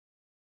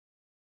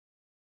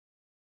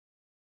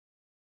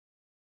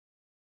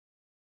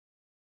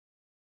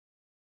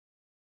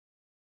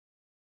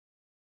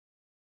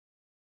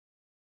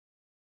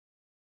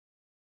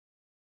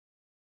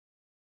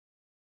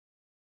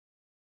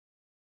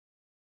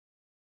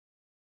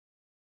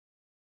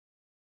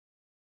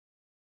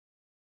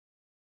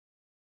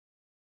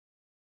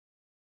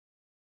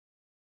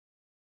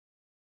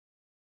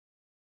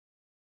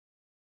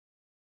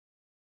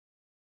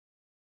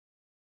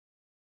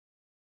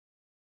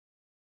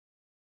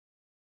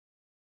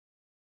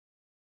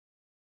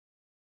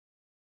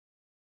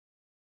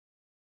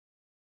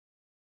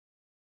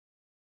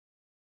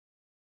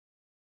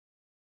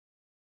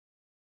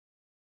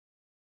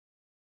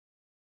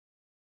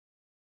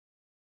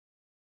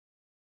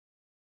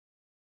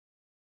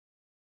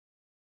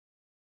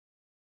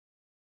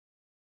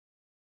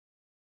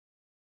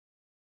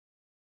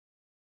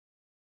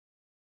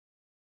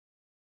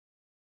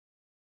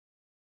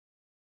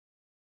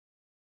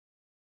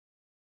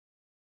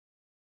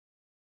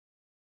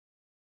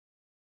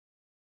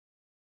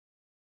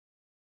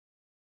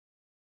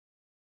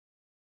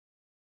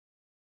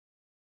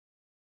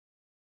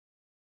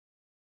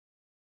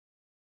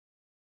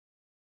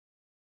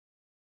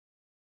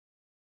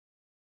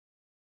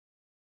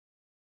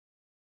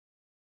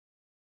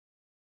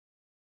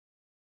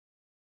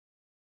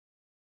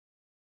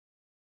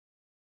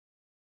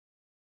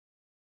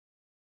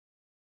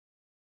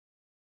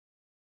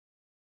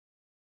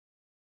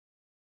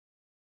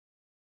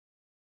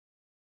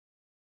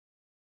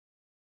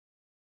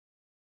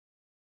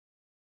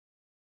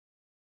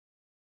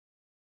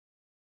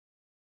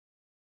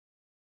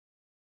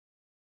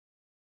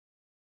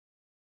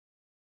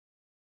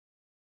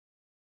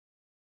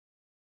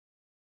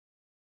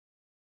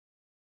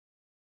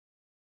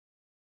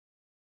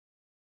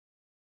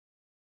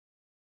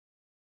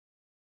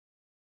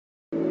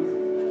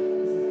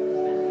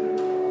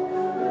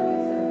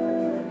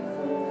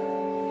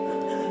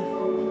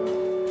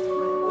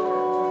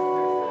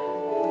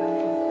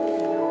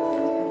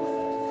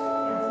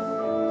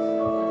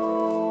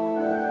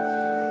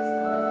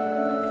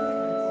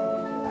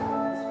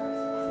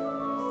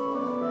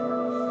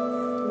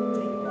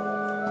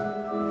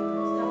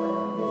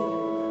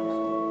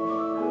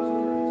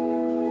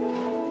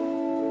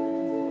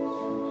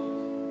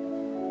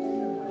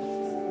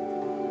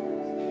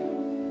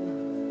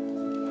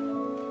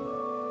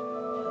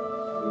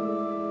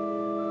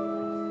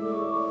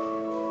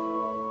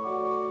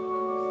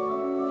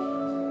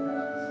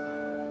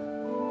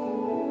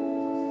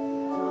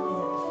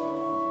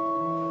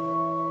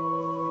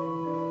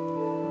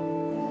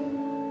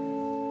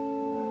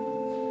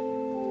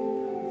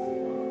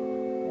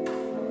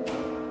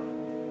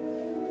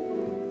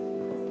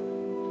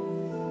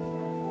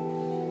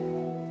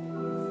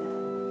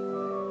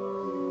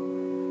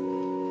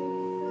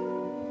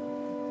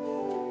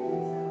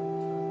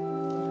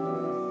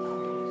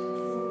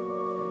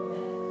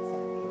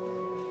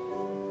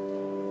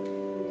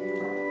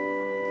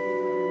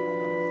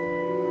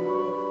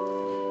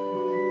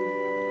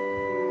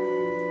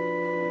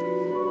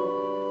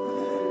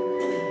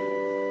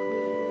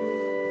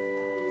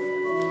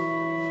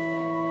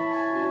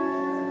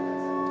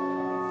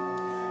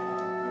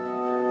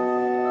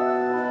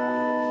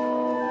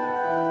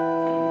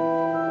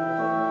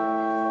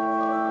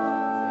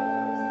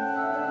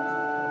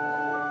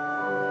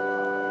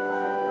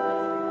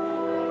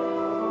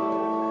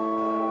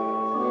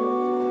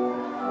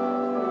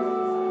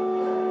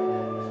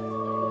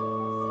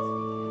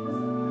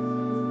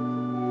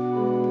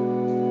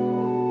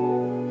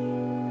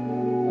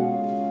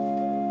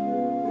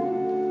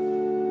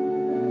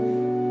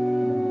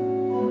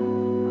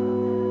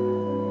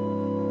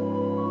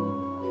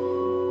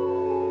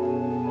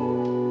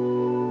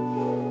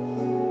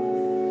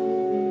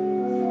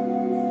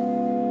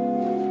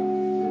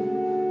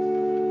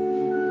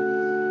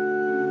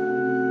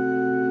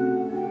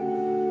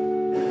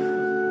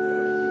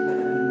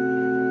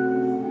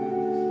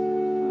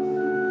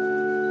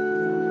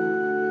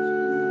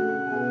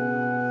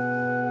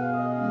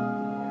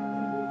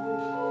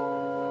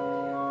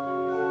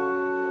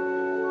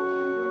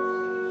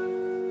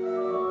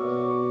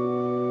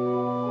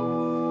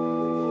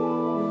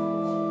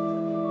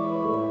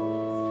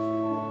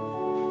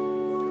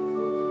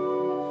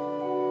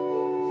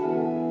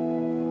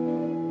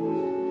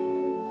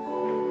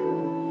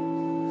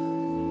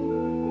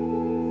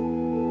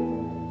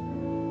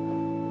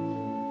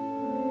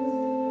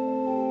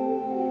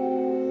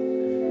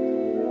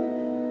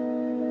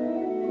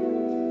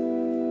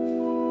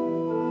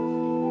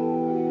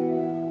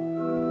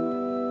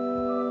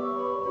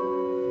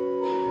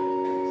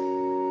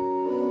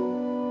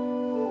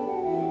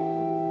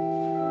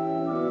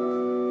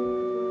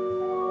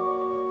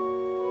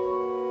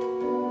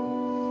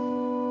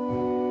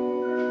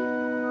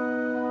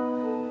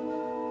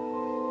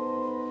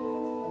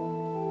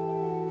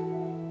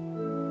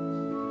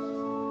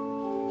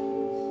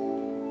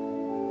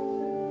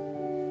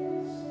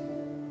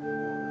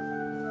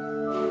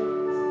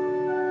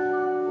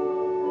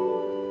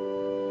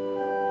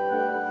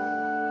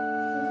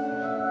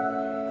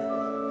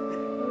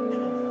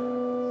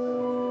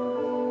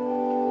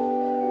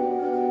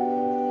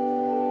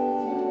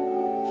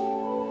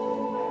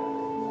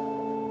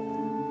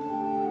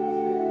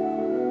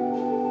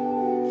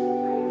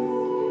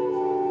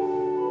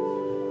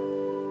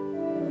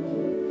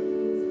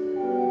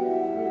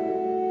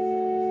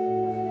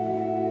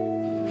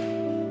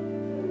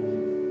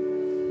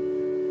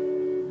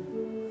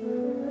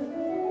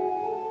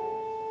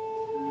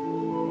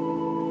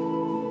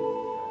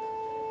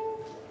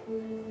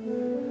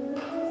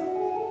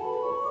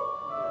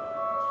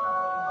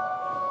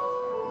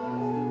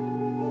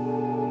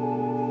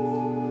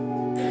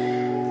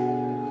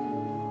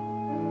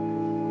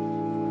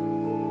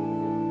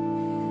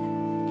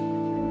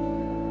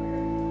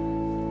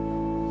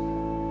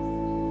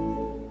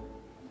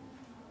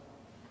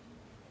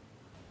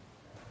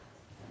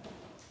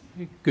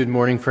Good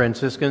morning,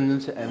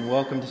 Franciscans, and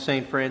welcome to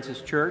St.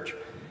 Francis Church.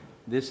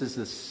 This is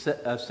the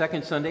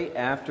second Sunday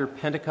after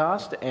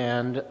Pentecost,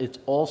 and it's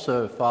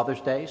also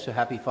Father's Day, so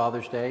happy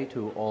Father's Day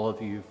to all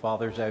of you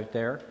fathers out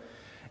there.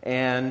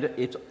 And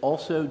it's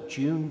also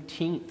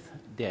Juneteenth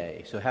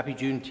Day, so happy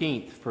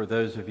Juneteenth for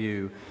those of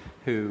you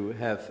who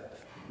have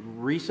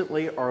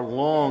recently or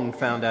long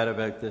found out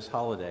about this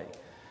holiday.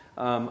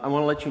 I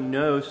want to let you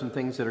know some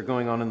things that are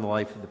going on in the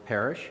life of the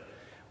parish.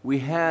 We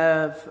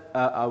have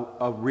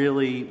a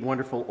really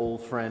wonderful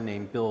old friend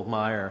named Bill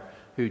Meyer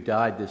who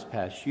died this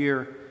past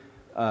year.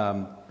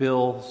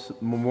 Bill's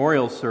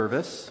memorial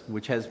service,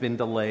 which has been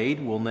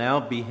delayed, will now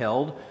be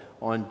held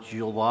on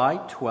July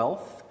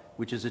 12th,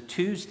 which is a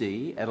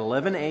Tuesday at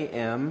 11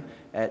 a.m.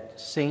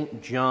 at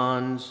St.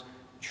 John's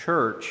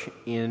Church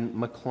in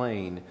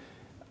McLean.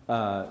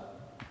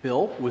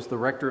 Bill was the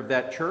rector of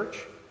that church,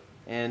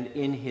 and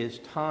in his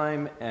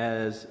time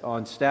as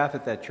on staff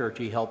at that church,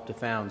 he helped to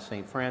found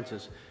St.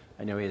 Francis.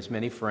 I know he has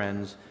many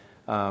friends,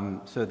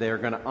 so they're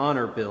going to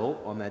honor Bill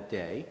on that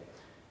day.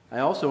 I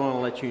also want to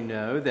let you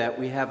know that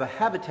we have a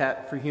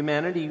Habitat for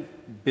Humanity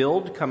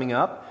build coming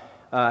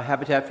up.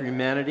 Habitat for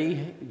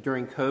Humanity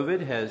during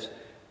COVID has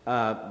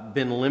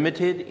been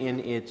limited in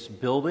its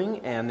building,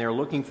 and they're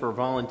looking for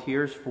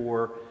volunteers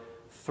for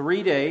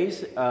 3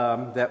 days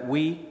that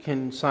we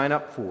can sign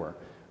up for.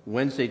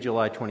 Wednesday,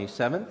 July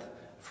 27th,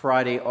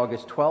 Friday,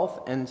 August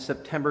 12th, and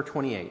September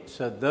 28th.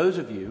 So those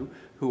of you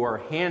who are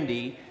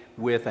handy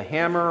with a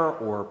hammer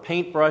or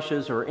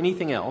paintbrushes or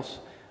anything else,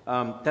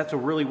 that's a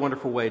really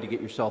wonderful way to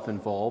get yourself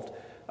involved.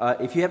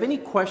 If you have any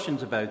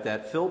questions about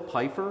that, Phil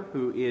Pfeiffer,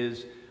 who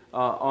is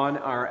on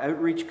our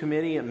outreach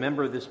committee, a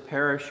member of this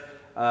parish,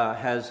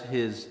 has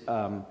his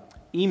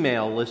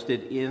email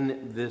listed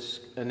in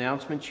this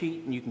announcement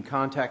sheet, and you can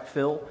contact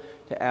Phil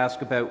to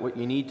ask about what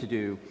you need to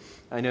do.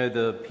 I know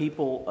the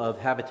people of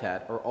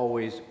Habitat are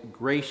always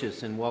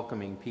gracious in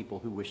welcoming people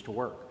who wish to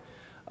work.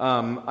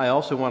 I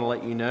also want to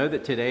let you know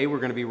that today we're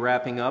going to be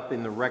wrapping up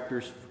in the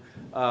Rector's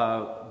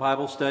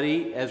Bible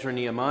study, Ezra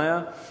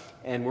Nehemiah,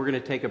 and we're going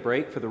to take a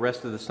break for the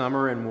rest of the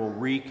summer, and we'll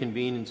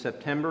reconvene in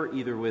September,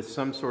 either with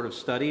some sort of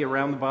study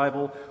around the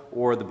Bible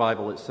or the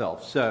Bible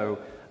itself. So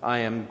I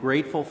am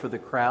grateful for the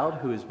crowd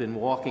who has been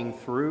walking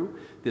through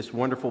this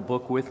wonderful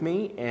book with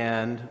me,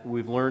 and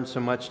we've learned so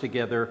much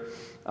together.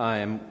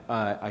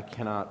 I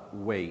cannot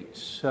wait.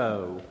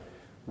 So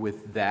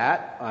with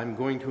that, I'm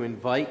going to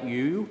invite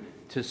you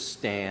to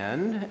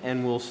stand,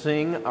 and we'll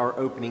sing our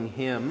opening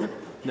hymn,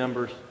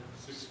 number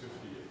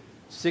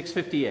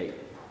 658.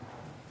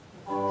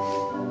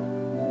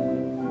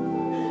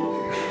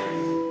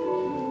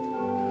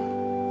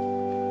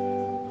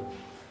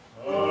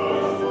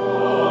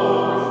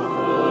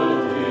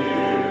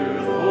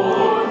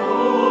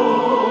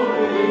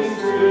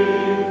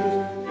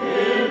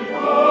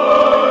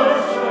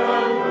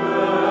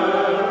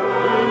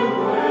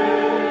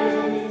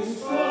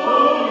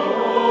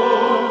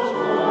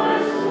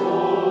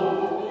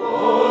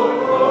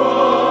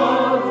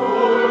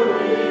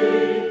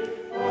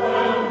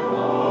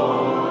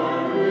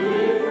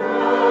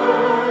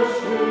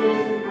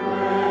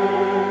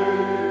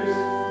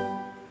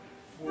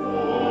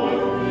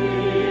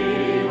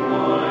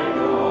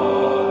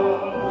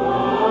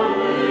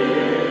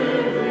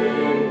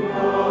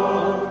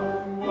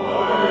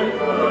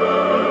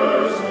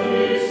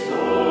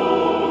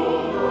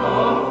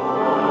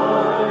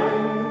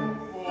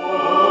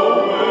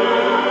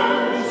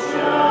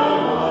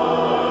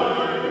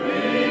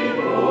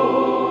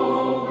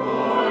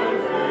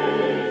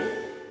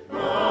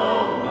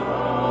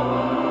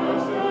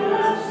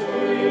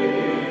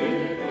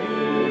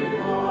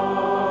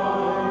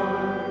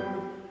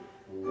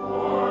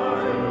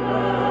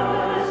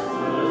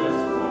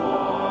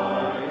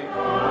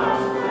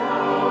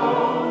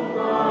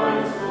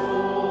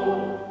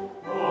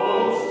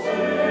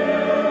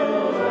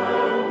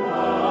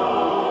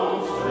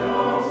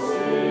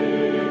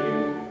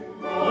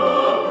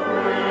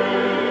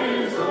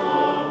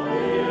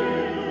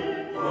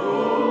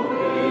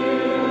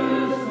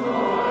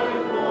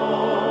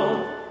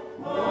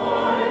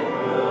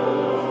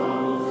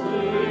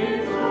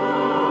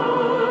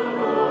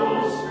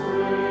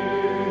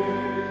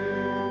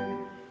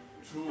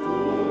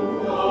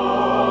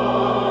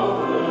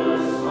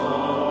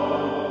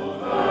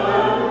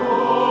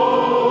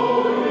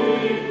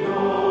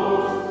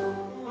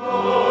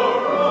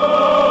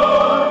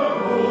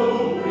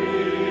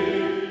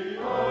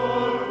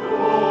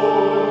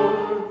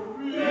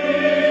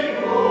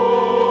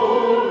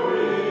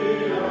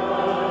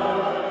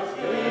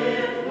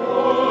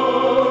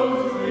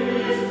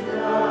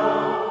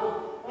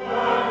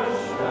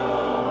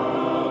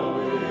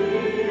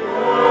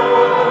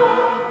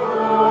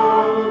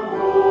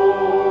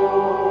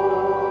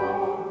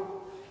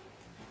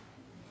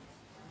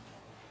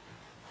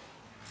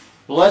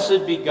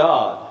 Blessed be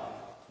God,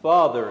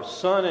 Father,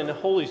 Son, and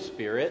Holy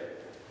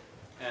Spirit.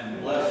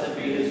 And blessed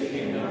be his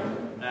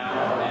kingdom,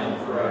 now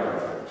and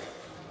forever.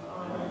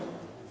 Amen.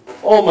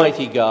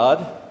 Almighty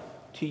God,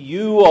 to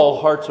you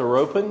all hearts are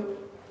open,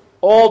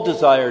 all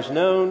desires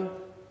known,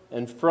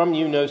 and from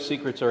you no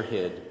secrets are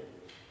hid.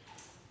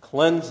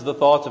 Cleanse the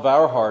thoughts of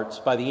our hearts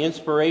by the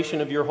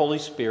inspiration of your Holy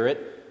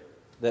Spirit,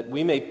 that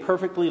we may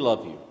perfectly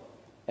love you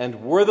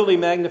and worthily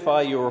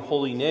magnify your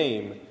holy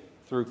name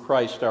through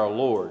Christ our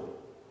Lord.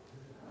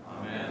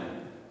 Amen.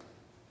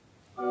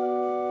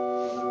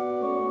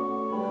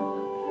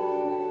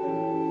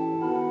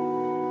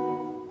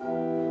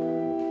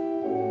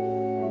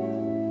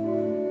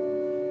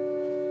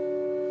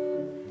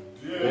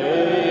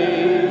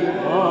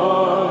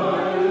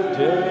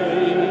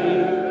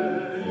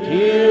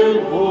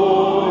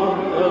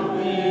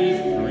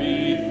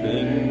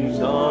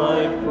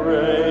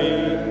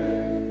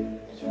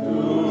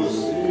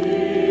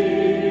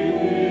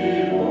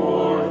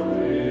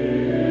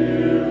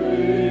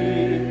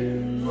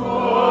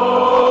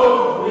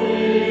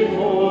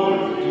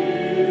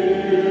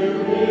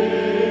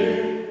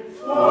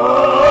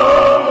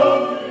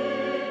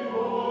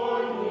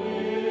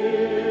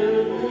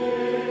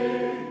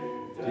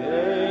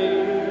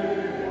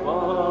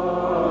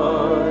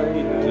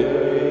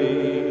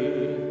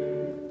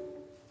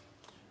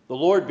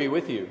 Be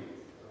with you.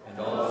 And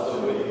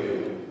also with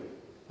you.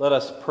 Let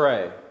us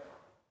pray.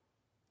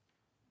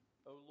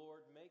 O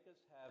Lord, make us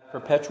have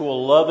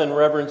perpetual love and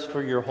reverence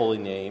for your holy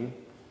name,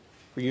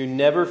 for you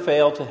never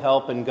fail to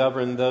help and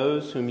govern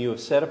those whom you have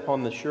set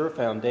upon the sure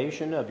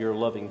foundation of your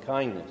loving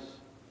kindness.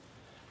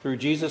 Through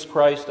Jesus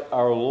Christ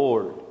our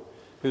Lord,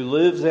 who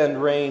lives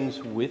and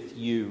reigns with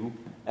you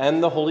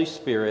and the Holy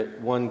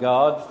Spirit, one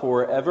God,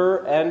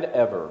 forever and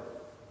ever.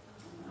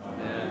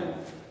 Amen.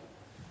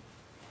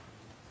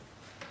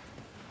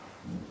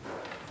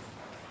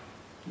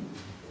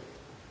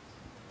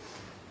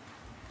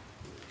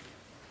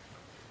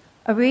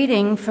 A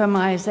reading from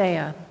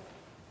Isaiah.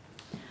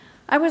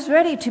 I was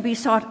ready to be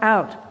sought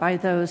out by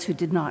those who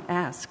did not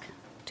ask,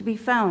 to be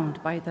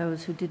found by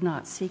those who did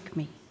not seek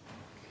me.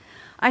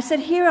 I said,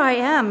 here I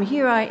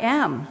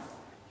am,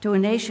 to a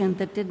nation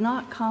that did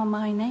not call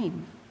my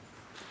name.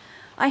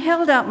 I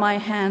held out my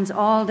hands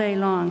all day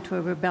long to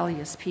a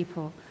rebellious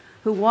people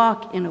who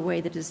walk in a way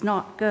that is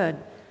not good,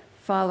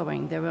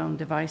 following their own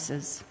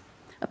devices.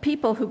 A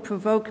people who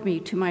provoke me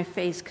to my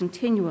face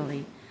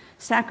continually,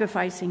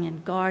 sacrificing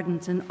in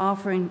gardens and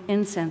offering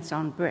incense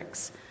on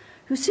bricks,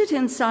 who sit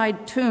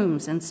inside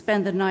tombs and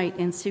spend the night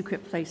in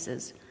secret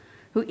places,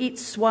 who eat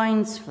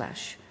swine's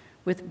flesh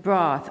with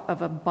broth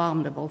of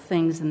abominable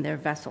things in their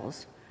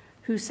vessels,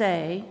 who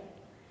say,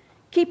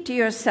 keep to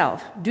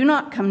yourself, do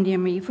not come near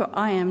me, for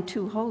I am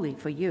too holy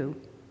for you.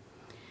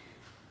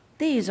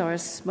 These are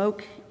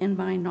smoke in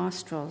my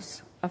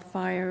nostrils, a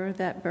fire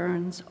that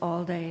burns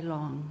all day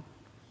long.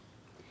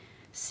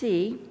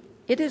 See,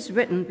 it is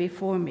written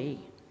before me,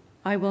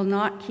 I will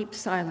not keep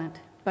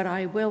silent, but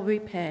I will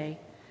repay.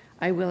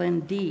 I will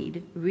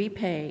indeed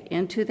repay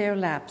into their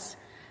laps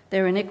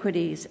their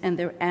iniquities and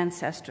their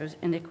ancestors'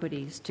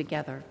 iniquities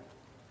together,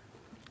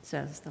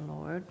 says the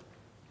Lord.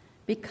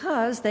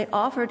 Because they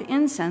offered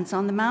incense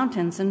on the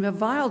mountains and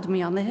reviled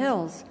me on the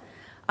hills,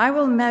 I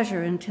will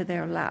measure into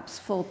their laps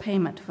full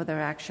payment for their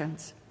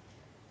actions.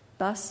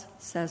 Thus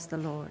says the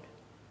Lord.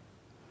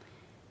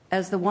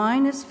 As the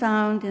wine is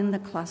found in the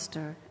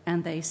cluster,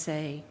 and they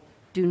say,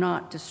 do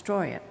not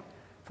destroy it,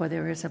 for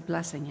there is a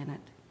blessing in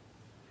it.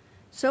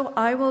 So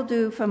I will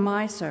do for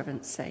my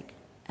servants' sake,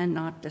 and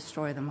not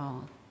destroy them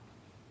all.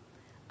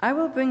 I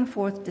will bring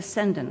forth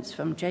descendants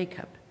from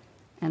Jacob,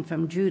 and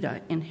from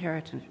Judah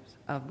inheritors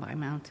of my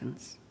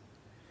mountains.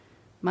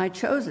 My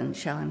chosen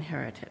shall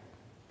inherit it,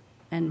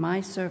 and my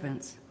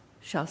servants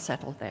shall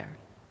settle there.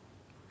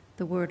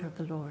 The word of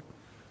the Lord.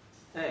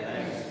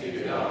 Thanks be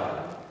to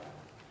God.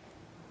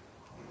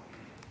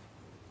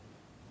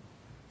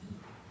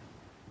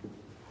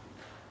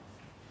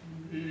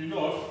 Be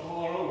not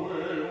far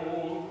away, O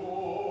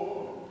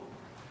Lord.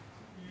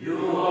 You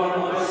are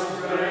my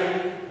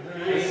strength,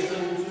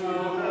 hasten to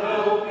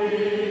help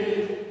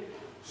me.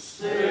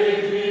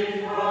 Save me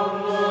from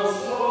the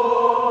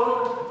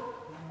sword,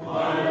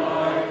 my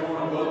life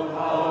from the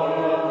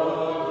power of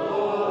the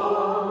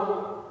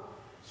dog.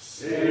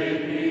 Save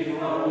me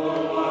from the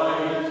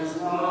lion's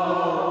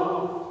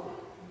mouth,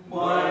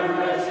 my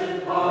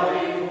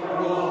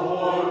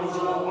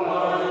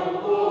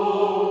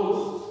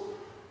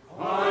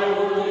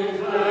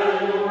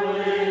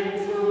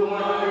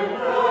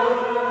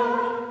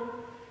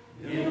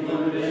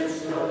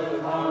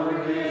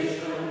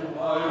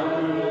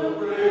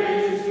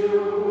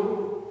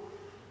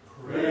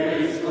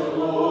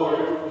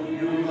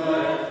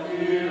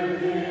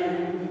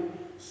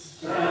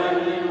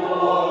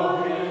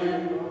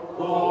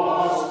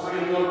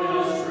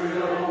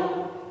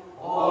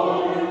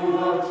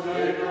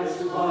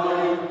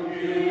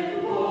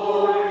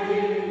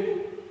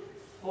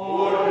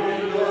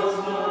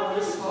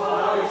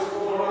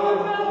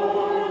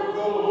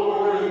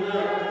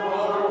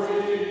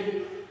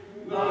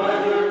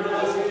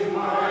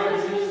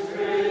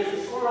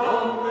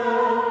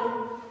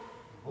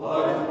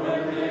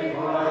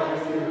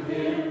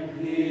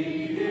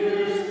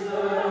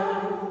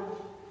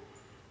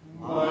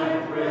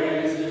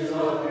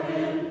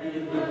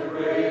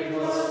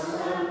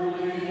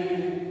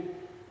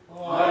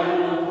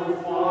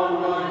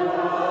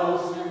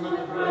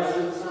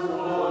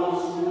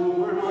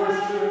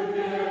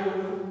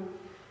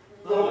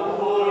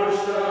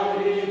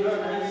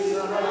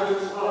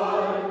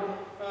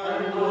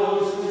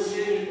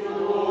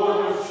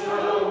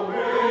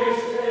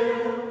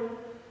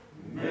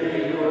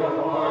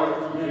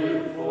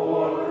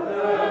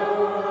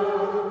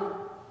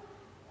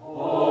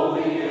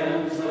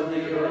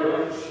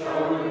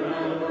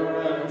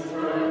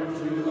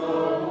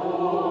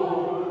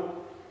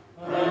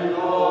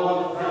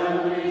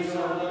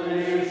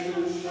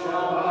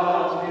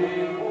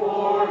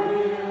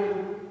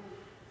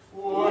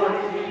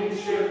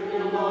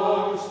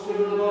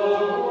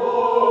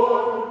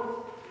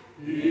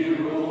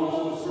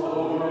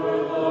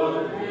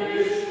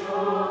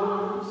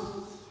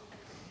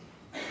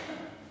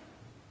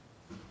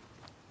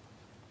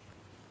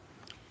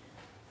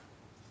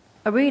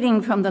A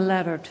reading from the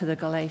letter to the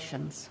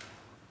Galatians.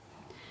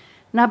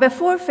 Now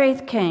before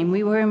faith came,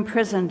 we were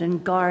imprisoned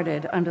and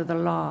guarded under the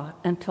law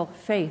until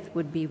faith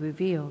would be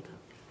revealed.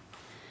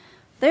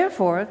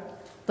 Therefore,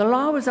 the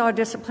law was our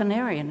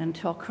disciplinarian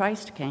until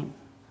Christ came,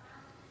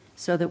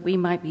 so that we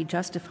might be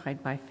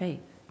justified by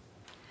faith.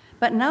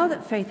 But now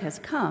that faith has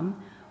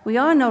come, we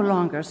are no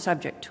longer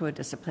subject to a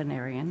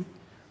disciplinarian,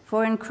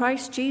 for in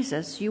Christ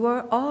Jesus you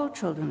are all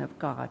children of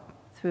God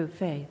through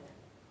faith.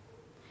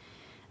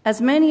 As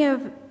many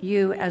of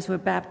you as were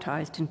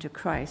baptized into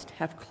Christ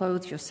have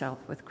clothed yourself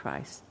with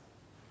Christ.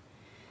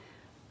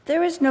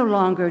 There is no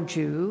longer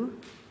Jew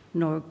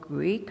nor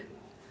Greek.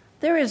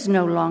 There is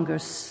no longer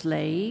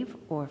slave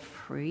or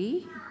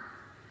free.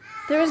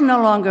 There is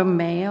no longer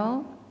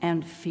male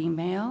and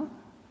female.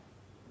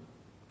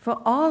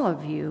 For all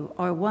of you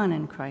are one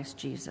in Christ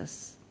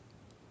Jesus.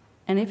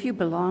 And if you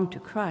belong to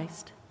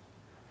Christ,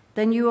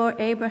 then you are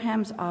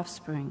Abraham's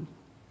offspring,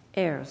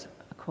 heirs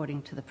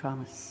according to the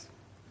promise.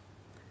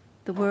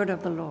 The word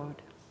of the Lord.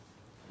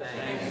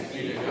 Thanks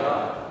be to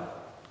God.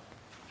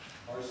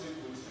 Our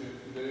sequence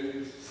today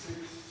is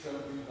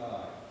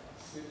 679.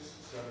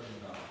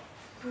 679.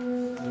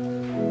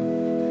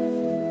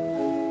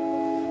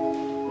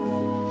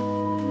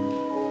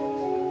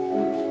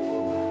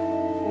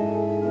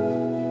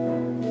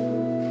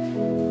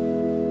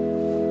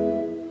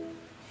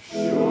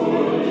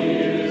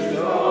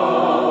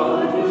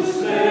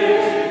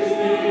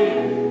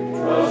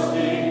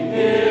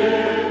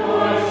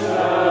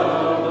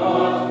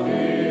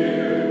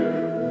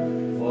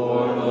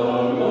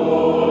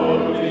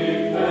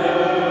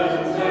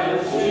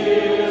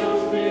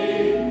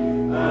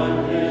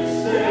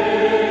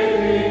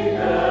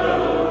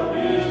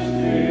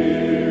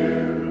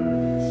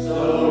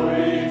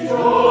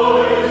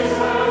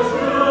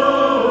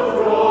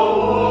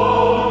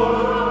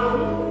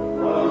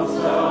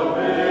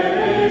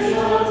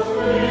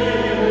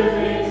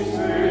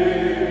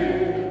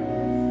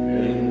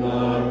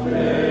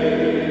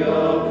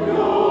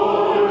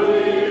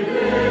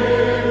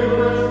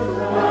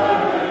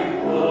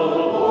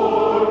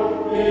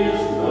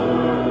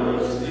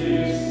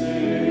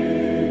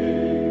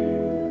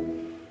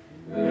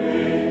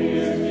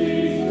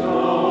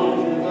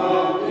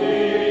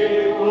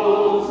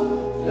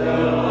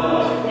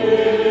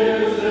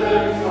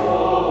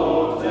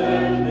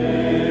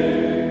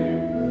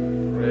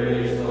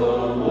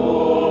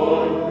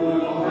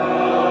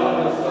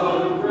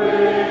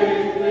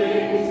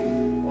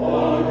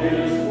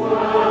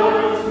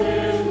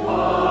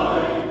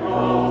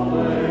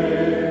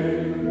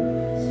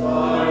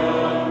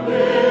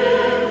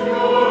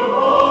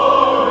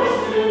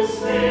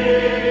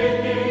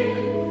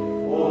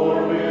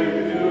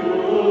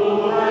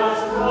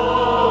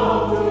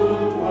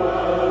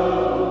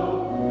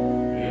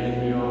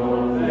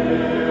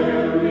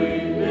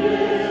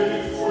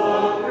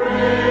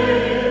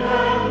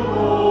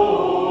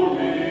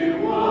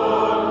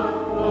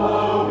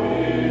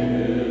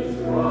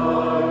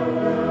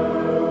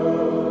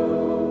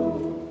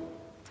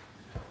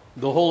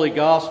 The Holy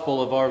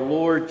Gospel of our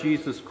Lord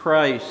Jesus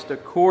Christ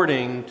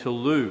according to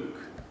Luke.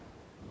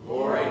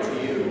 Glory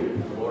to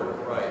you, Lord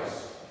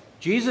Christ.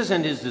 Jesus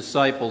and his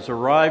disciples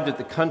arrived at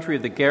the country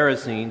of the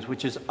Gerasenes,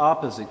 which is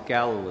opposite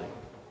Galilee.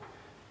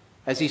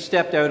 As he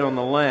stepped out on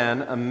the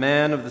land, a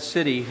man of the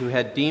city who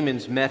had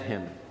demons met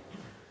him.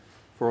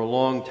 For a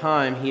long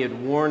time he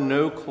had worn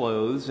no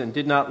clothes and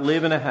did not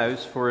live in a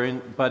house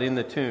but in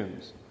the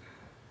tombs.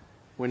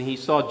 When he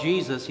saw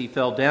Jesus, he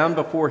fell down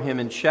before him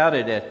and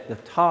shouted at the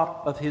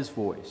top of his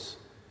voice,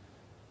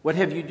 "What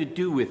have you to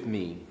do with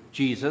me,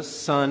 Jesus,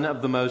 Son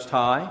of the Most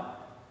High?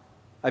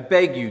 I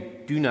beg you,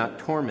 do not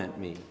torment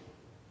me."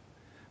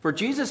 For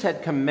Jesus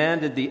had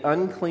commanded the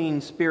unclean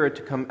spirit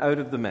to come out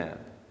of the man.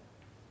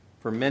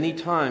 For many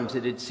times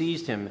it had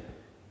seized him.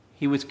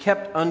 He was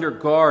kept under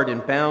guard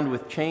and bound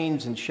with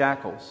chains and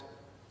shackles.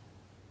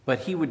 But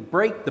he would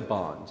break the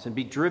bonds and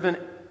be driven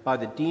by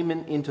the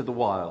demon into the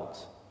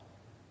wilds.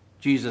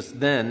 Jesus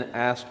then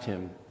asked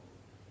him,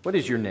 "What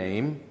is your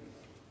name?"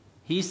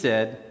 He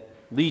said,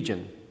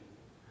 "Legion,"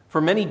 for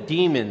many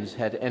demons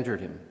had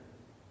entered him.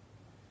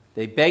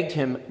 They begged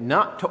him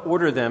not to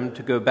order them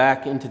to go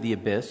back into the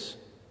abyss.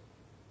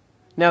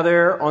 Now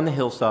there on the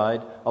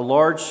hillside, a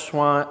large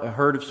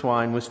herd of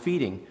swine was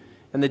feeding,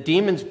 and the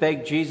demons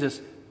begged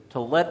Jesus to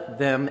let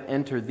them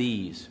enter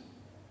these.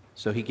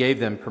 So he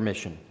gave them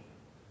permission.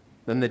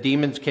 Then the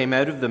demons came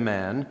out of the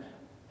man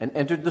and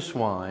entered the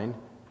swine,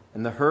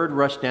 and the herd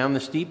rushed down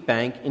the steep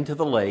bank into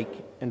the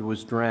lake and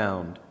was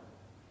drowned.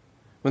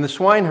 When the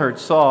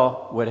swineherds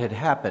saw what had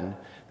happened,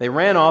 they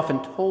ran off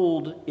and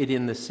told it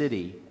in the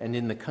city and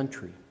in the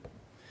country.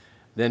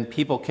 Then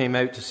people came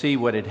out to see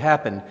what had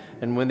happened,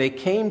 and when they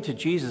came to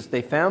Jesus,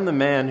 they found the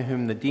man from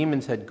whom the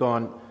demons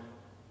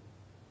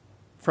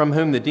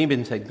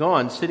had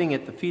gone, sitting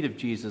at the feet of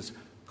Jesus,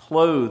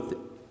 clothed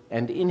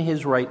and in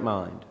his right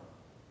mind.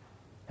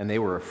 And they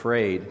were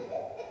afraid.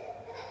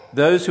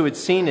 Those who had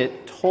seen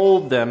it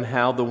told them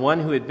how the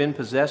one who had been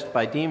possessed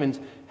by demons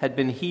had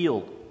been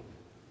healed.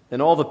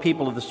 Then all the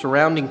people of the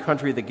surrounding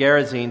country of the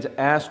Gerasenes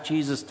asked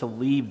Jesus to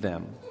leave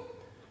them,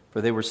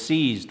 for they were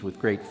seized with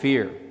great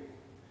fear.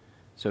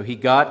 So he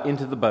got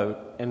into the boat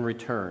and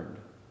returned.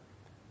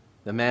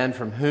 The man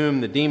from whom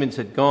the demons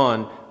had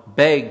gone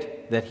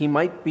begged that he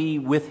might be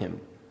with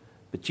him,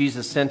 but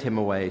Jesus sent him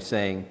away,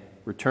 saying,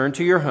 "Return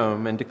to your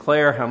home and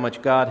declare how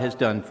much God has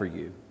done for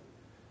you."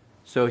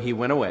 So he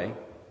went away,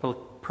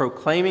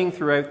 proclaiming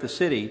throughout the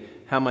city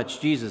how much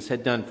Jesus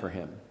had done for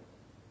him.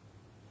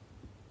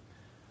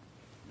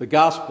 The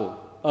Gospel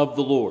of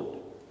the Lord.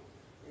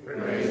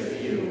 Praise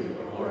to you,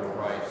 Lord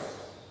Christ.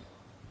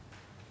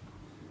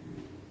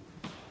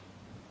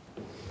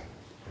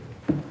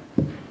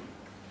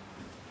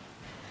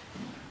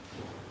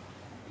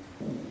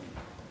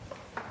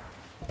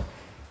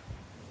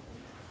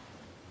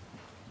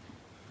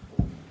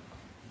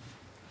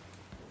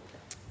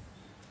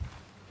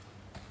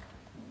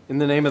 In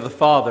the name of the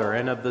Father,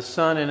 and of the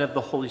Son, and of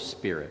the Holy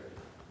Spirit.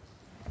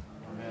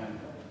 Amen.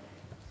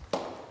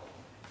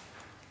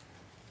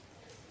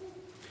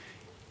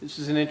 This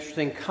is an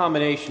interesting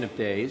combination of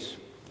days.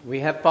 We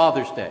have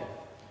Father's Day.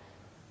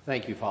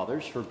 Thank you,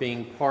 fathers, for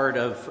being part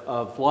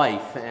of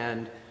life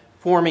and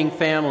forming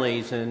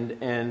families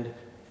and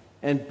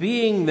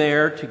being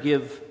there to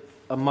give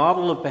a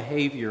model of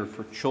behavior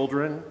for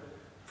children,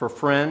 for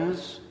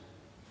friends.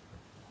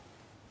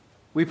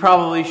 We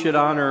probably should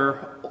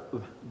honor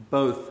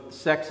both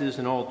sexes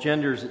and all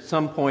genders at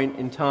some point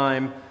in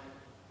time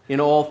in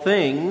all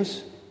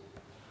things,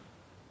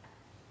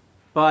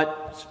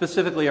 but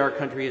specifically our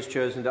country has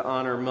chosen to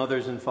honor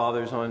mothers and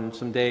fathers on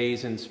some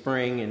days in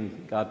spring,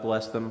 and God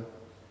bless them.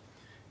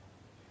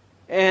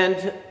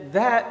 And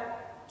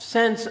that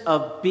sense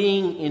of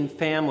being in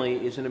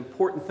family is an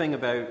important thing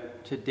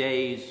about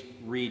today's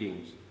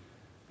readings,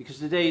 because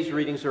today's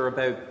readings are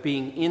about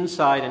being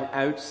inside and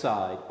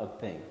outside of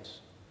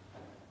things.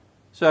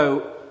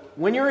 So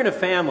when you're in a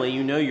family,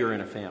 you know you're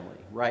in a family,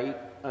 right?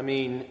 I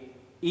mean,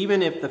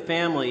 even if the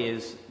family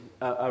is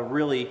a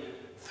really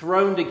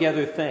thrown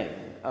together thing,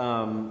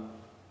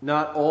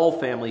 not all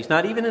families,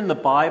 not even in the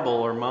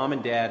Bible, are mom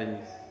and dad and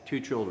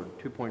 2 children,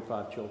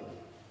 2.5 children,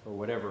 or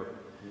whatever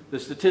the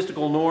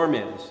statistical norm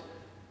is.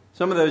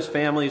 Some of those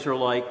families are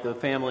like the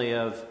family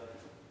of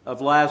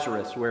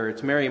Lazarus, where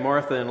it's Mary,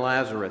 Martha, and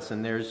Lazarus,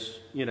 and there's,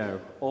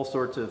 all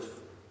sorts of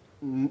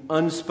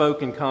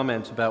unspoken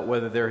comments about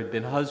whether there had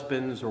been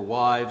husbands or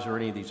wives or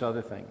any of these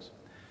other things.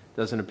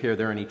 Doesn't appear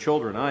there are any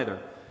children either.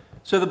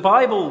 So the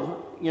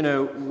Bible,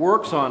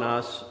 works on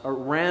us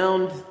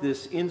around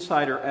this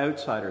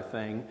insider-outsider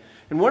thing.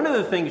 And one of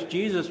the things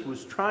Jesus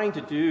was trying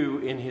to do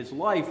in his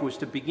life was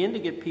to begin to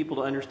get people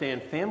to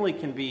understand family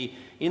can be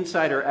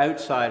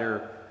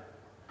insider-outsider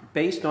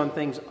based on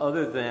things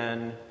other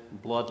than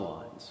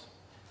bloodlines.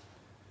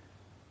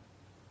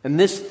 And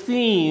this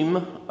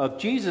theme of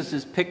Jesus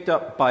is picked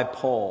up by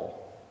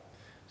Paul.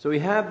 So we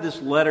have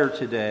this letter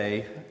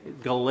today,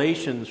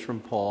 Galatians from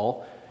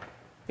Paul,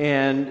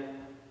 and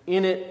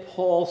in it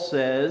Paul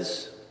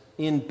says,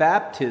 in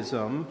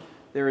baptism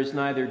there is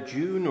neither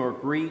Jew nor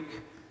Greek,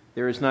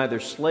 there is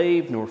neither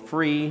slave nor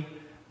free,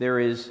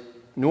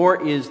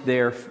 nor is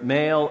there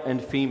male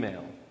and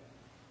female.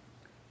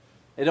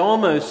 It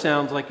almost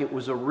sounds like it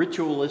was a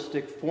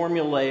ritualistic,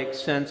 formulaic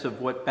sense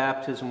of what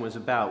baptism was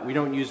about. We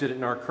don't use it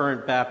in our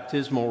current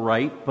baptismal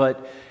rite,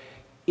 but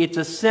it's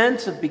a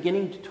sense of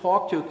beginning to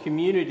talk to a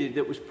community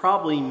that was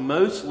probably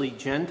mostly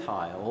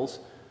Gentiles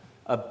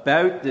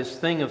about this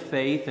thing of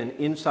faith and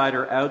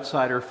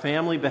insider-outsider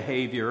family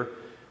behavior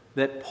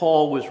that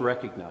Paul was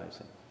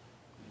recognizing.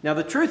 Now,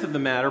 the truth of the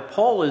matter,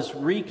 Paul is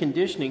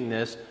reconditioning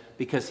this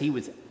because he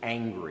was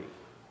angry.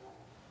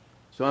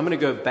 So I'm going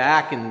to go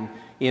back in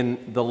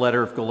the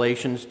letter of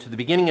Galatians to the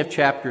beginning of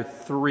chapter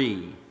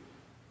 3.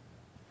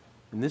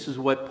 And this is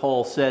what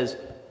Paul says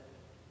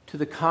to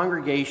the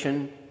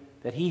congregation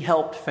that he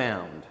helped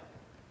found.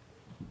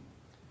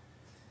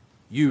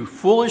 "You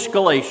foolish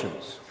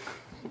Galatians."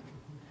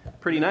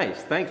 Pretty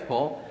nice. Thanks,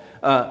 Paul.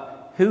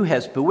 "Who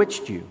has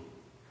bewitched you?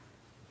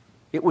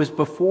 It was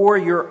before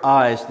your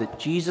eyes that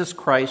Jesus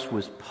Christ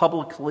was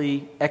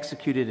publicly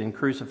executed and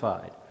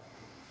crucified.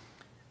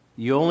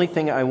 The only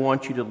thing I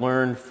want you to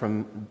learn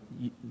from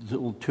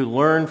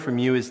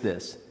you is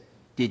this: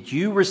 did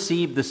you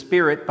receive the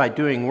Spirit by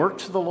doing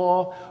works of the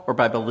law or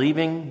by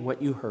believing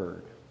what you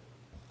heard?"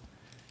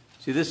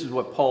 See, this is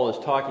what Paul is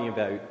talking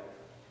about.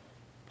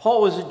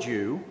 Paul was a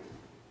Jew.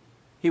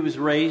 He was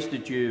raised a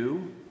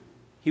Jew.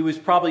 He was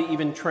probably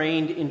even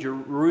trained in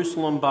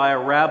Jerusalem by a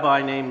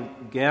rabbi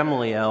named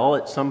Gamaliel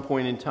at some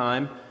point in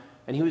time,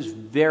 and he was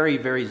very,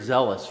 very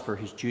zealous for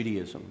his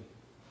Judaism.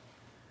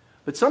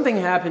 But something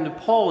happened to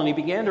Paul, and he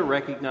began to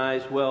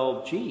recognize,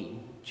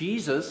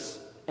 Jesus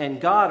and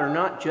God are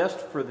not just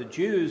for the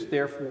Jews,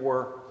 they're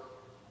for,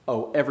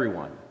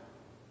 everyone,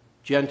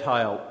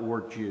 Gentile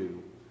or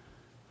Jew,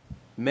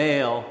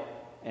 male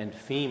and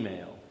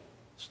female,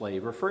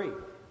 slave or free.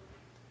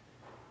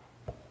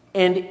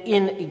 And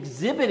in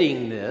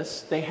exhibiting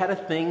this, they had a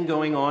thing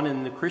going on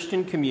in the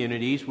Christian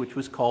communities which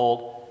was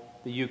called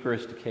the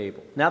Eucharistic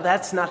table. Now,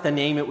 that's not the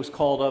name it was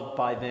called of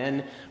by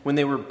then. When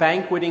they were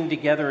banqueting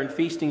together and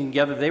feasting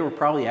together, they were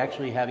probably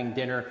actually having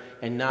dinner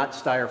and not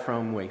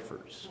styrofoam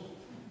wafers.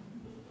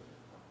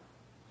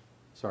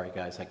 Sorry,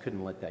 guys, I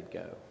couldn't let that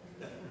go.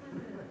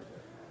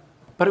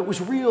 But it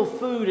was real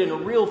food and a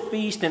real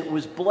feast, and it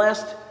was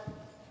blessed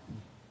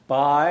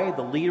by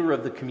the leader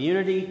of the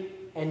community,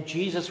 and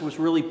Jesus was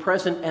really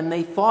present, and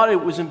they thought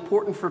it was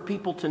important for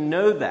people to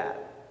know that.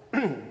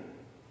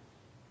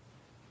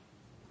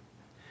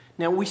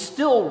 Now, we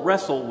still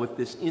wrestle with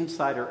this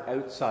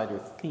insider-outsider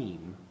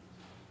theme.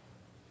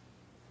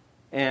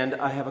 And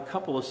I have a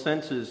couple of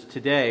senses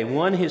today,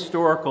 one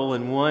historical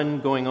and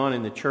one going on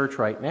in the church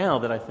right now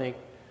that I think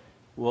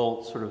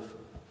will sort of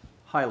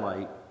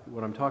highlight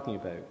what I'm talking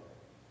about.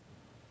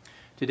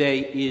 Today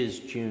is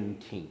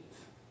Juneteenth.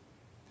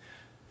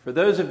 For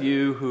those of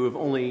you who have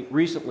only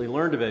recently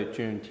learned about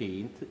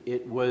Juneteenth,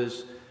 it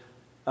was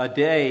a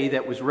day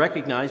that was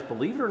recognized,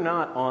 believe it or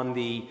not, on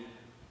the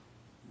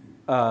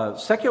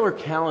secular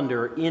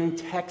calendar in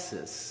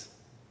Texas,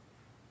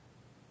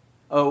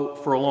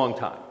 for a long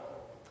time.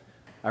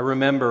 I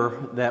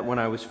remember that when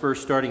I was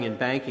first starting in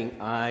banking,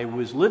 I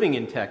was living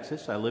in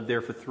Texas. I lived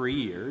there for 3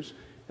 years,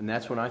 and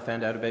that's when I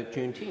found out about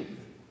Juneteenth.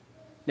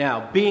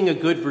 Now, being a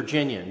good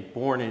Virginian,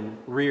 born and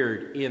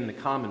reared in the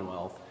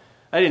Commonwealth,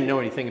 I didn't know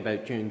anything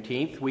about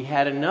Juneteenth. We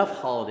had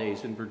enough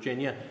holidays in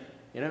Virginia.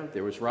 You know,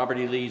 there was Robert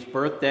E. Lee's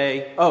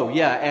birthday. Oh,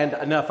 yeah, and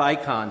enough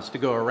icons to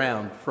go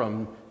around,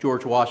 from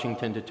George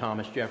Washington to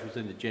Thomas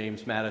Jefferson to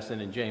James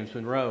Madison and James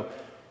Monroe.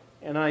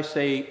 And I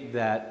say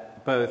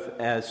that both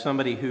as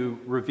somebody who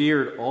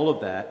revered all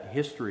of that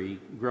history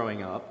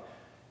growing up,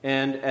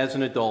 and as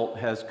an adult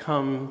has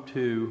come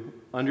to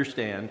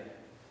understand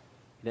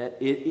that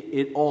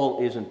it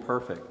all isn't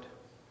perfect.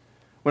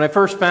 When I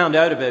first found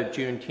out about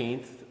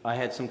Juneteenth, I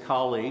had some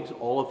colleagues,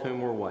 all of whom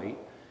were white,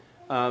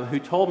 who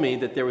told me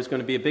that there was going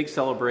to be a big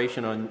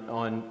celebration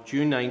on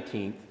June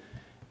 19th,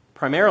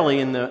 primarily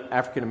in the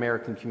African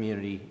American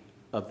community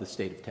of the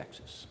state of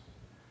Texas.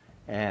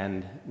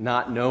 And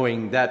not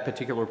knowing that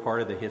particular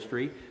part of the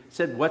history,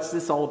 said, "What's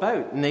this all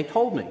about?" And they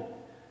told me.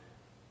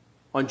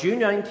 On June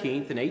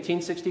 19th in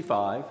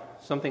 1865,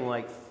 something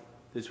like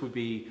this would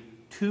be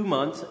 2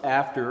 months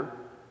after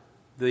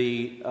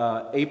the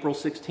April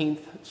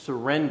 16th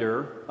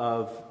surrender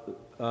of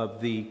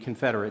the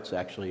Confederates.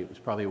 Actually, it was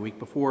probably a week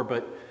before,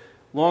 but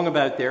long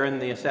about there, in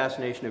the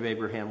assassination of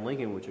Abraham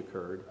Lincoln, which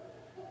occurred,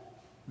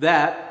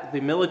 that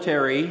the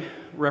military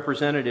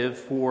representative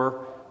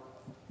for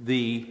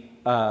the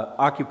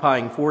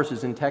occupying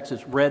forces in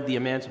Texas read the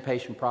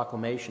Emancipation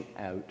Proclamation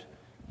out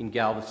in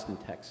Galveston,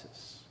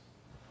 Texas.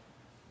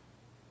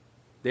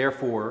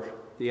 Therefore,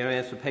 the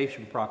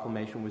Emancipation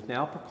Proclamation was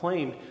now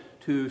proclaimed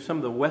to some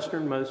of the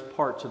westernmost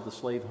parts of the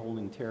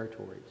slave-holding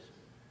territories.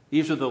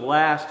 These are the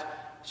last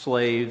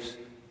slaves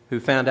who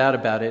found out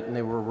about it, and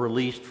they were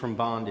released from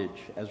bondage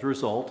as a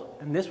result.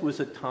 And this was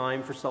a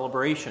time for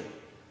celebration.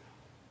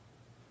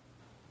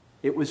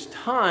 It was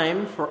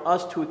time for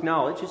us to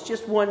acknowledge, it's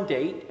just one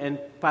date, and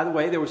by the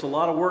way, there was a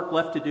lot of work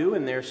left to do,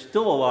 and there's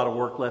still a lot of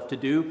work left to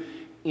do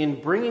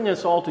in bringing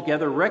us all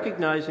together,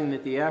 recognizing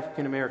that the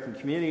African American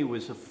community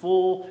was a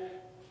full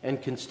and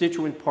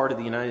constituent part of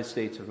the United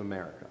States of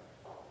America.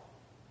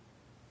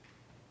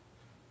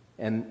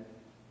 And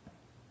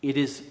it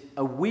is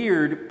a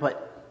weird,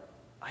 but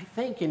I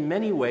think in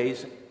many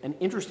ways an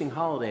interesting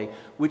holiday,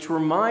 which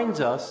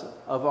reminds us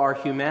of our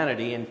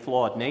humanity and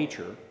flawed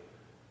nature,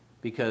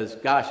 because,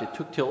 gosh, it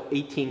took till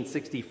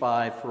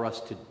 1865 for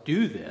us to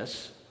do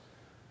this,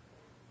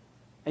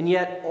 and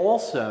yet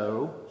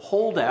also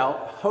hold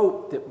out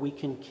hope that we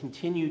can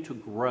continue to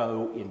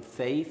grow in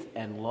faith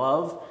and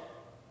love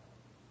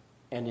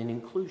and in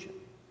inclusion.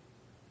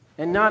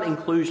 And not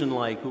inclusion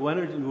like, why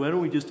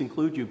don't we just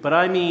include you? But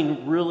I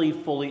mean really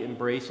fully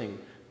embracing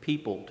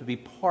people to be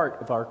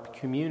part of our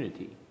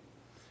community.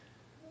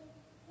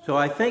 So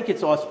I think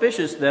it's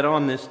auspicious that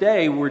on this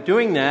day we're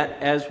doing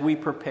that as we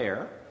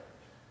prepare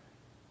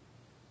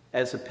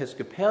as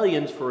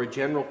Episcopalians for a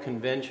general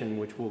convention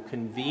which will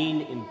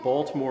convene in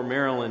Baltimore,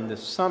 Maryland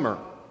this summer.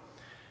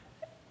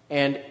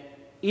 And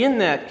in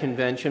that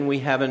convention we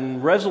have a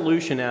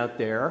resolution out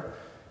there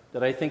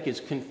that I think is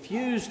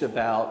confused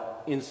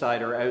about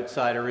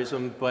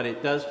insider-outsiderism, but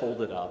it does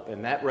hold it up.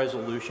 And that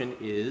resolution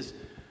is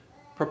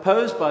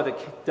proposed by the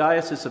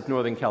Diocese of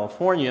Northern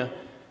California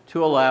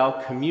to allow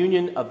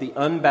communion of the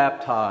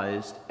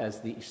unbaptized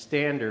as the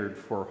standard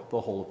for the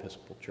whole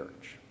Episcopal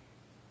Church.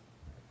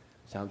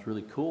 Sounds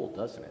really cool,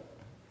 doesn't it?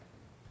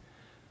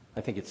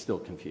 I think it's still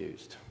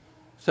confused.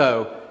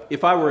 So,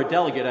 if I were a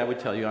delegate, I would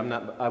tell you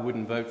I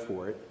wouldn't vote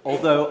for it.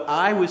 Although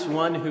I was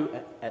one who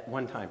at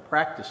one time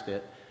practiced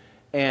it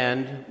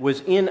and was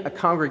in a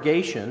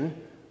congregation,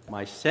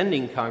 my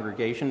sending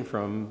congregation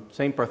from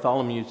St.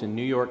 Bartholomew's in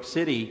New York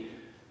City,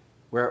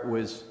 where it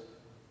was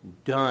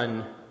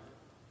done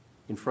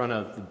in front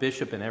of the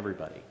bishop and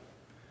everybody.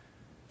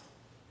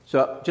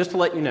 So, just to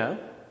let you know,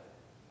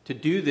 to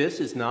do this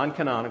is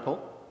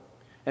non-canonical,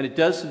 and it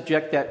does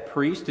subject that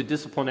priest to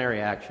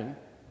disciplinary action.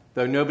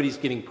 though nobody's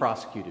getting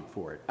prosecuted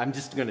for it. I'm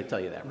just going to tell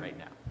you that right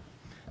now.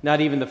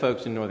 Not even the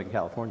folks in Northern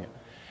California.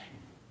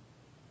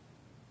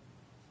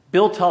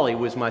 Bill Tully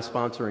was my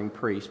sponsoring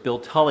priest. Bill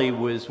Tully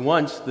was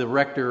once the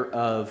rector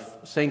of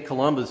St.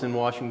 Columba's in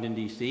Washington,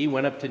 D.C.,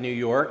 went up to New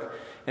York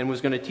and was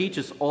going to teach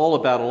us all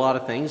about a lot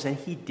of things, and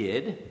he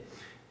did.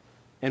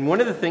 And one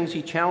of the things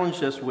he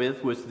challenged us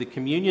with was the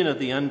communion of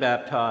the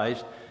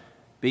unbaptized,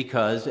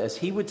 because, as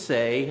he would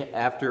say,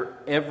 after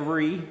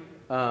every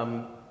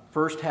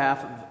first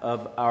half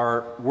of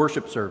our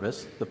worship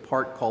service, the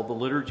part called the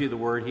Liturgy of the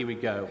Word, he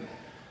would go,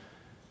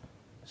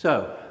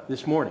 "So,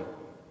 this morning,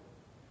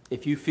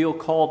 if you feel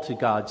called to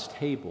God's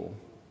table,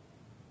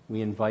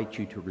 we invite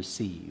you to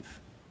receive,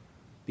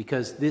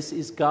 because this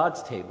is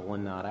God's table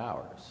and not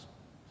ours.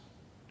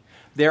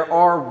 There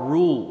are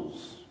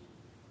rules.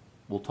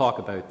 We'll talk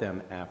about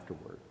them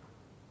afterward."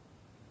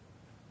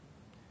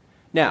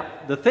 Now,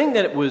 the thing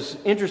that was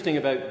interesting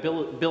about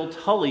Bill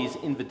Tully's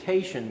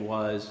invitation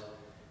was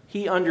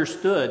he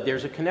understood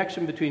there's a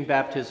connection between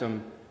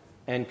baptism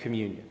and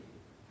communion.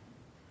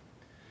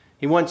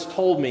 He once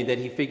told me that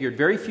he figured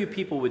very few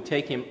people would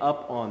take him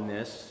up on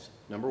this,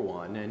 number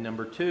one. And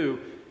number two,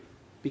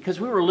 because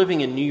we were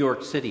living in New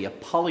York City, a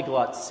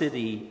polyglot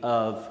city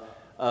of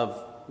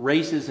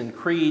races and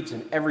creeds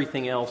and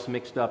everything else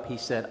mixed up, he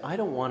said, I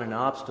don't want an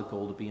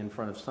obstacle to be in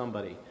front of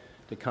somebody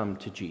to come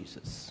to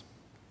Jesus.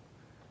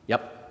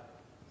 Yep,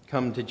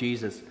 come to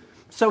Jesus.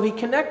 So he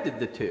connected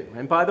the two.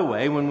 And by the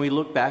way, when we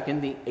look back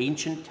in the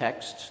ancient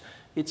texts,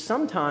 it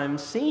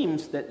sometimes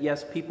seems that,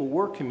 yes, people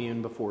were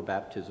communed before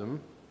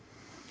baptism,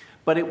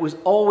 but it was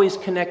always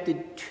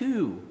connected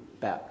to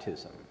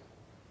baptism.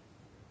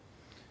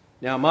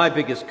 Now, my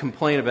biggest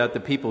complaint about the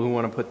people who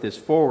want to put this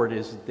forward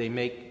is that they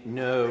make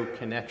no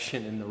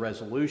connection in the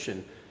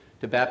resolution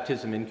to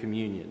baptism and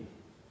communion.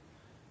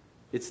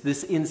 It's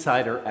this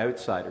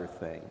insider-outsider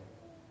thing.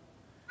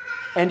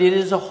 And it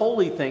is a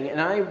holy thing, and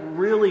I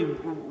really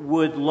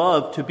would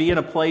love to be in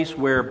a place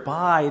where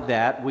by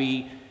that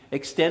we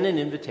extend an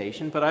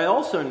invitation, but I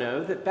also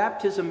know that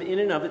baptism in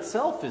and of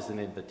itself is an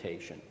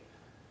invitation.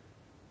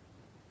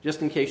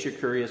 Just in case you're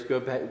curious,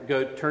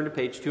 go turn to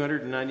page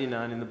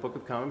 299 in the Book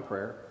of Common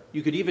Prayer.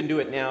 You could even do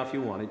it now if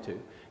you wanted to.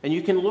 And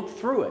you can look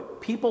through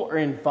it. People are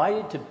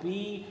invited to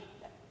be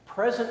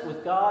present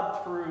with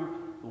God through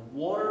the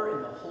water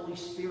and the Holy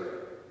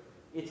Spirit.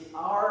 It's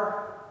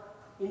our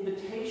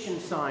invitation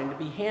sign to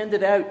be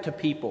handed out to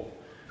people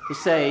to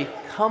say,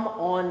 come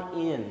on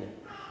in.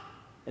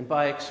 And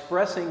by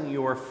expressing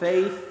your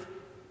faith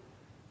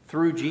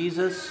through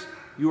Jesus,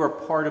 you are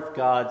part of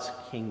God's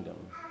kingdom.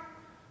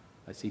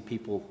 I see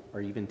people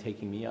are even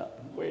taking me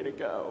up. Way to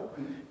go.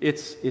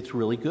 It's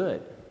really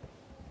good.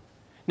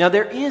 Now,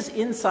 there is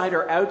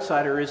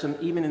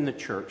insider-outsiderism even in the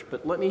church,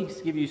 but let me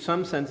give you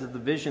some sense of the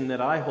vision that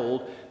I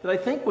hold that I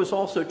think was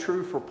also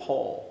true for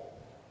Paul.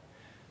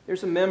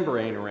 There's a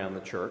membrane around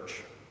the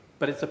church,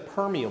 but it's a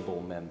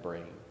permeable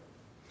membrane.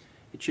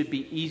 It should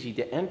be easy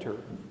to enter,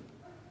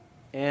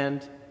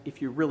 and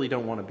if you really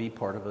don't want to be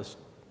part of us,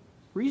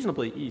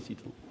 reasonably easy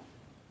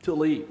to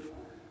leave.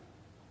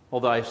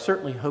 Although I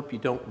certainly hope you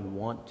don't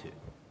want to.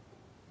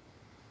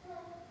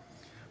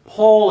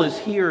 Paul is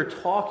here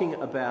talking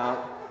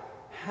about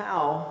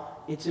how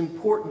it's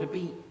important to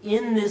be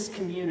in this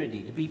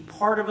community, to be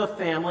part of a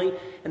family,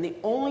 and the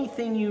only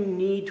thing you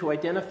need to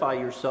identify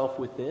yourself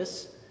with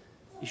this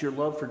is your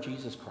love for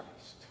Jesus Christ.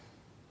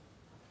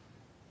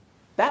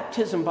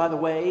 Baptism, by the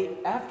way,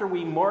 after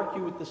we mark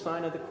you with the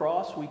sign of the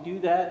cross, we do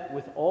that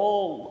with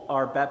all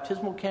our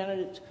baptismal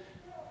candidates,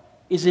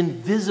 is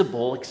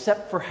invisible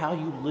except for how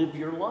you live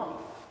your life.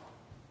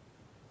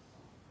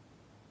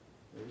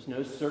 There's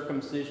no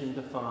circumcision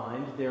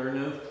defined. There are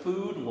no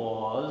food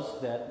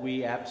laws that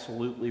we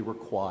absolutely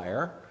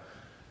require.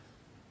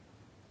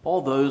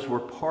 All those were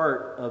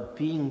part of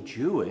being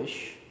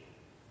Jewish.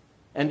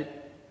 And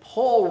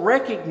Paul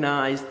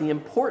recognized the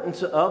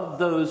importance of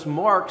those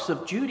marks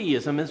of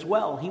Judaism as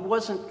well. He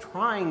wasn't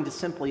trying to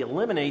simply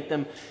eliminate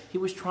them. He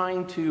was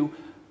trying to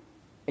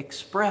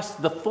express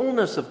the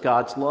fullness of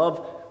God's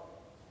love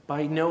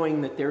by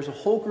knowing that there's a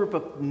whole group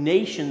of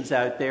nations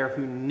out there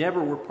who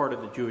never were part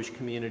of the Jewish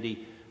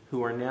community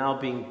who are now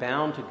being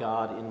bound to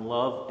God in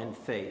love and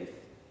faith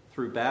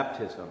through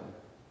baptism,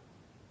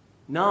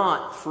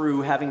 not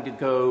through having to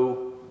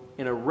go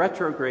in a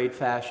retrograde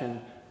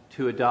fashion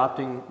to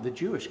adopting the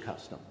Jewish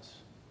customs.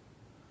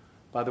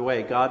 By the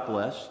way, God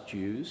bless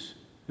Jews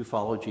who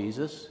follow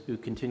Jesus, who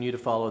continue to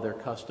follow their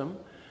custom.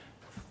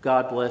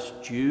 God bless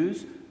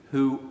Jews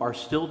who are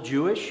still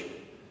Jewish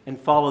and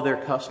follow their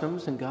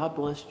customs, and God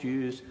bless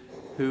Jews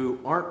who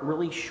aren't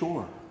really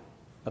sure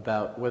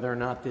about whether or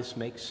not this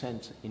makes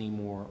sense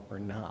anymore or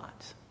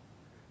not.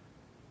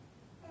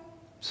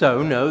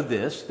 So know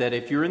this, that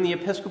if you're in the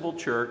Episcopal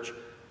Church,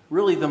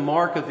 really the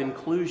mark of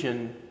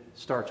inclusion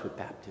starts with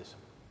baptism.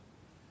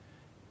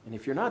 And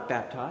if you're not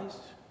baptized,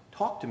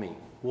 talk to me.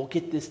 We'll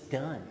get this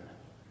done.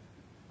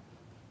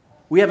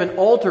 We have an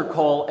altar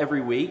call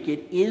every week.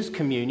 It is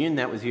communion.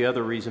 That was the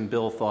other reason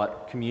Bill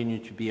thought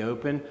communion should be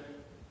open.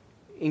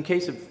 In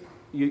case of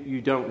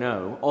you don't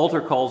know,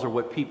 altar calls are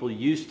what people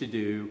used to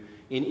do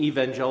in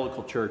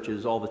evangelical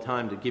churches all the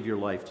time to give your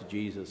life to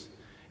Jesus.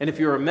 And if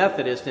you're a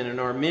Methodist and an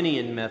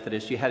Arminian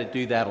Methodist, you had to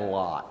do that a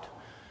lot.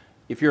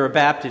 If you're a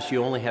Baptist,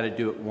 you only had to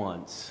do it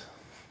once.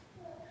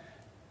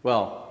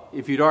 Well,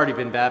 if you'd already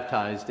been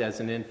baptized as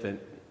an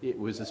infant, it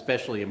was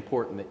especially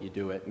important that you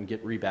do it and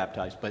get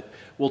rebaptized. But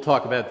we'll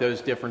talk about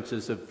those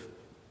differences of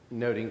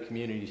noting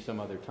community some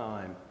other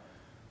time.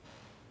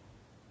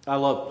 I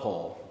love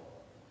Paul.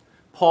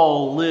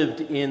 Paul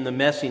lived in the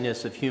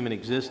messiness of human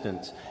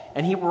existence,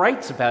 and he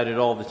writes about it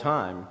all the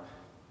time.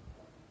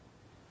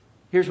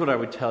 Here's what I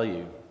would tell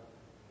you.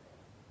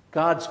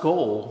 God's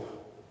goal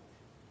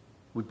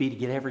would be to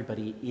get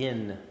everybody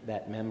in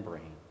that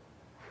membrane.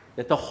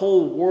 That the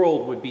whole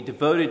world would be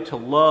devoted to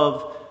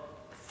love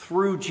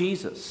through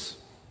Jesus.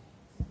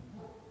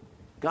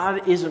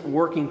 God isn't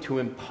working to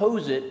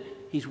impose it,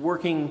 He's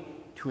working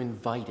to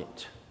invite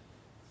it.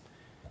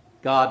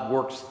 God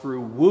works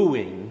through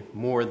wooing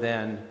more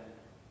than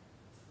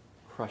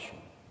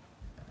crushing.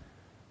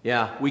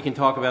 Yeah, we can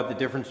talk about the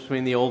difference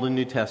between the Old and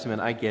New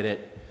Testament. I get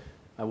it.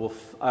 I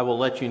will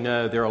let you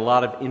know there are a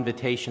lot of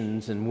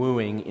invitations and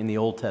wooing in the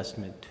Old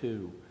Testament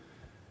too.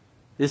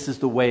 This is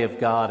the way of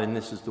God, and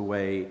this is the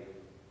way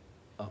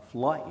of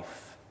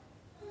life.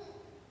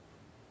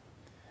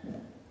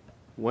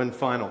 One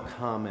final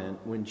comment.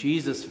 When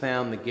Jesus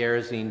found the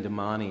Gerasene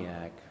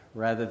demoniac,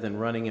 rather than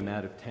running him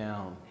out of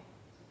town,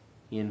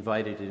 He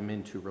invited him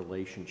into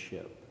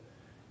relationship.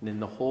 And in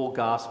the whole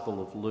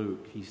Gospel of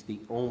Luke, he's the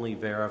only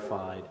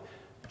verified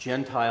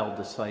Gentile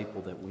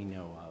disciple that we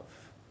know of.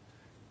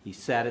 He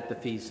sat at the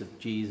feast of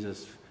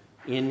Jesus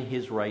in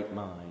his right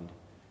mind,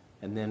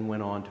 and then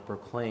went on to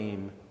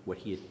proclaim what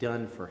he had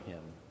done for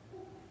him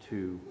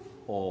to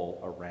all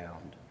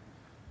around.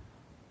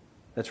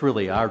 That's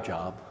really our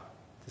job,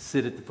 to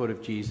sit at the foot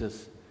of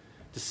Jesus,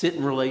 to sit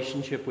in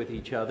relationship with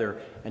each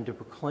other, and to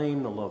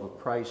proclaim the love of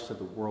Christ so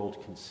the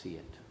world can see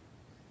it.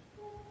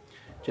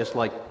 Just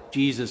like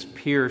Jesus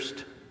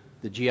pierced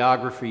the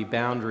geography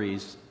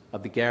boundaries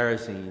of the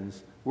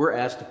Gerasenes, we're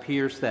asked to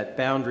pierce that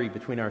boundary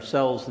between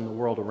ourselves and the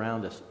world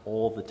around us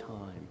all the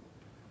time.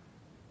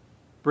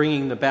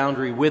 Bringing the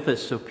boundary with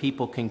us so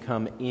people can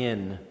come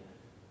in,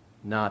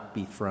 not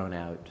be thrown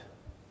out.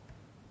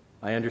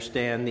 I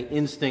understand the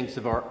instincts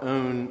of our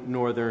own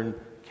Northern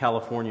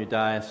California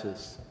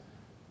diocese.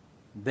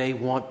 They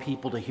want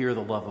people to hear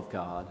the love of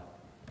God,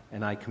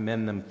 and I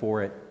commend them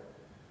for it.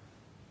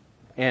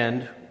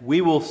 And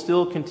we will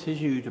still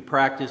continue to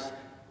practice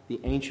the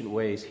ancient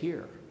ways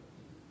here.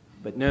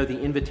 But no, the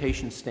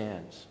invitation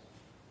stands.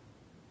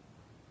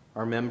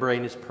 Our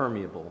membrane is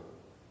permeable,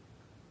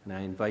 and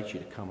I invite you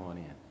to come on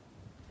in.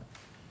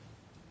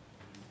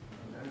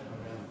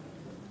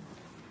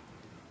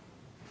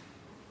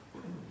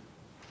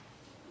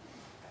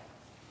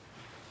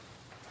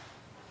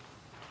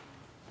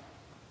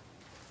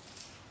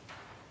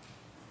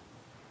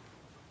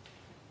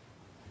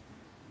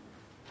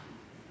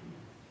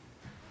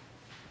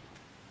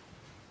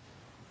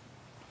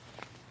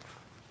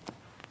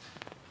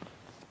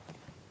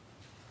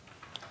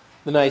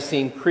 The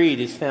Nicene Creed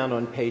is found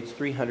on page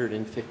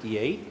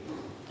 358.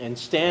 And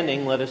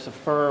standing, let us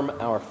affirm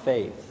our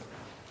faith.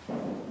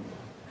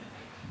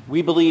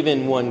 We believe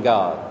in one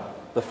God,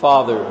 the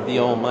Father, the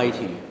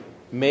Almighty,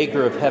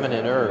 maker of heaven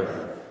and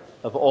earth,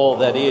 of all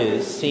that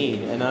is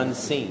seen and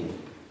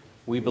unseen.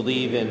 We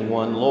believe in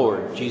one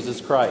Lord,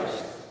 Jesus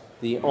Christ,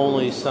 the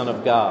only Son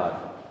of God,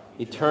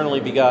 eternally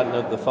begotten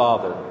of the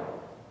Father,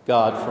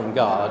 God from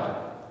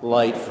God,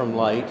 light from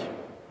light,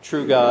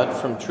 true God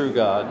from true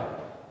God,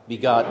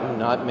 begotten,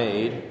 not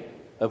made,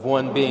 of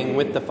one being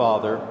with the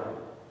Father.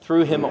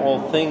 Through him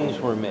all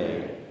things were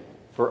made.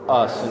 For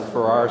us and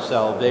for our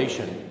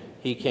salvation,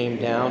 he came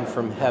down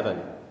from heaven.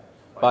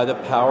 By the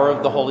power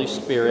of the Holy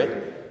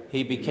Spirit,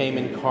 he became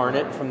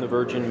incarnate from the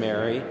Virgin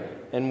Mary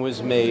and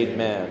was made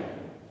man.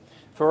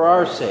 For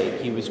our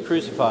sake, he was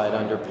crucified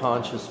under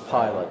Pontius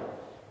Pilate.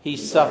 He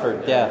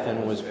suffered death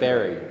and was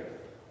buried.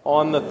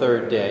 On the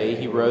third day,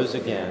 he rose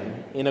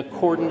again in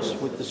accordance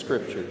with the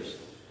Scriptures.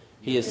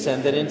 He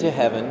ascended into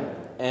heaven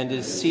and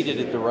is seated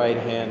at the right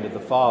hand of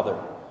the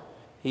Father.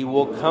 He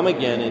will come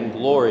again in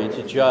glory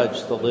to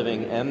judge the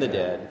living and the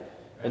dead,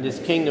 and his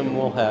kingdom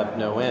will have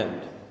no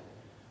end.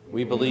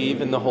 We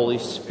believe in the Holy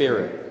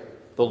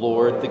Spirit, the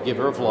Lord, the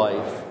giver of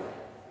life,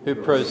 who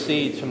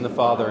proceeds from the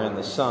Father and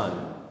the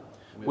Son.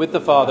 With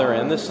the Father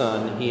and the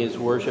Son, he is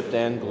worshipped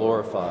and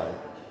glorified.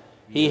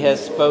 He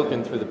has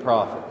spoken through the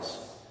prophets.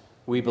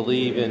 We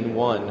believe in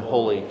one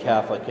holy,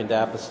 Catholic, and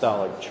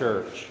apostolic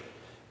church.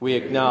 We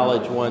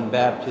acknowledge one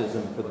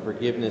baptism for the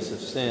forgiveness of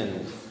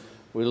sins.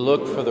 We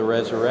look for the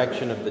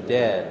resurrection of the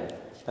dead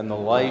and the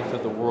life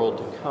of the world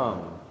to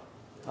come.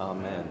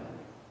 Amen.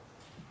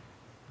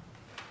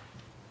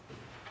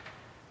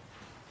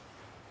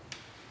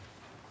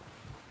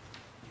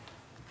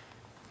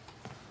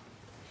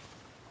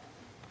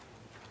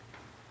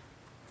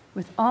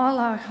 With all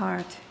our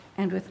heart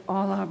and with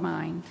all our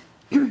mind,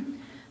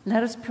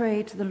 let us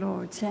pray to the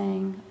Lord,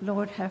 saying,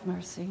 Lord, have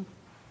mercy.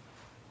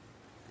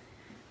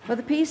 for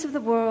the peace of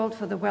the world,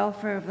 for the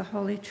welfare of the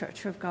Holy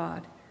Church of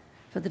God,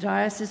 for the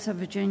Diocese of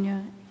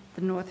Virginia,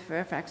 the North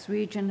Fairfax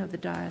region of the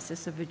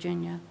Diocese of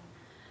Virginia,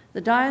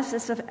 the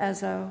Diocese of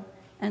Ezo,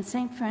 and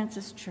St.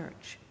 Francis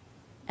Church,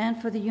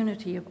 and for the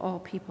unity of all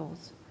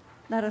peoples.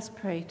 Let us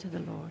pray to the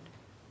Lord.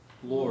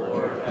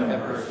 Lord, have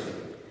mercy.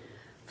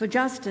 For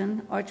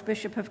Justin,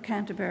 Archbishop of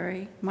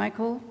Canterbury,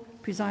 Michael,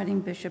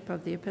 presiding bishop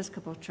of the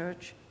Episcopal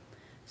Church,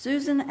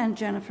 Susan and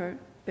Jennifer,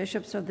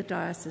 bishops of the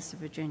Diocese of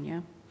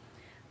Virginia,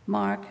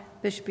 Mark,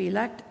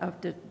 bishop-elect of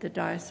the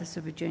Diocese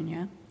of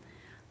Virginia,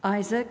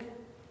 Isaac,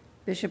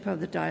 bishop of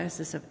the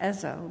Diocese of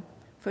Ezo,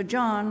 for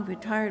John,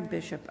 retired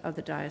bishop of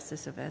the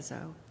Diocese of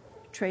Ezo,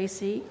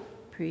 Tracy,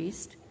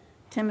 priest,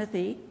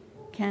 Timothy,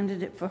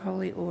 candidate for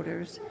holy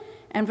orders,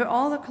 and for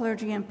all the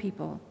clergy and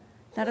people,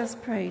 let us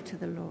pray to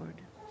the Lord.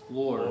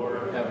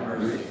 Lord, have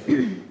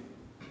mercy.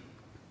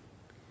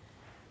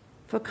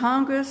 For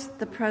Congress,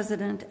 the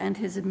President and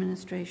his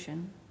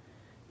administration,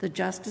 the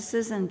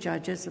justices and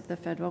judges of the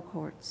federal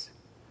courts,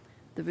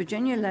 the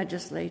Virginia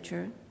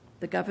legislature,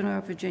 the governor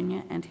of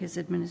Virginia and his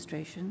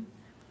administration,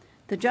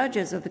 the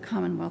judges of the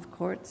Commonwealth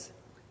courts,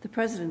 the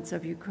presidents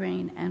of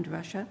Ukraine and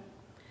Russia,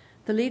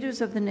 the leaders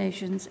of the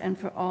nations, and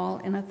for all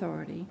in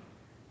authority,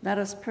 let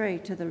us pray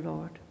to the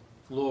Lord.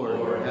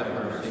 Lord, have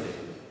mercy.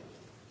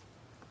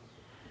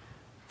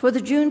 For the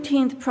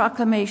Juneteenth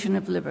proclamation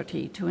of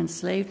liberty to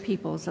enslaved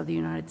peoples of the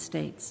United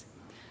States,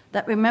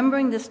 that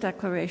remembering this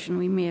declaration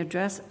we may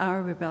address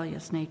our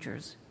rebellious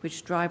natures,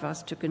 which drive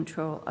us to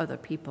control other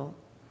people,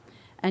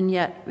 and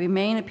yet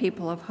remain a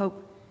people of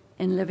hope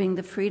in living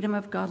the freedom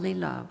of godly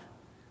love,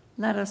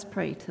 let us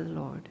pray to the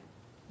Lord.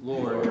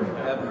 Lord,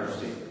 have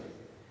mercy.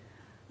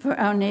 For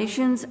our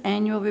nation's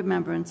annual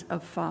remembrance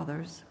of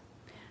fathers,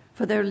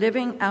 for their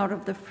living out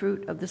of the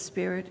fruit of the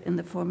Spirit in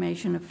the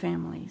formation of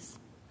families,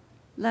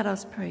 let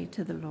us pray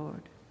to the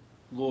Lord.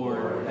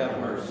 Lord, have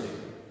mercy.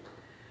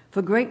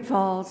 For Great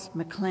Falls,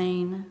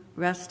 McLean,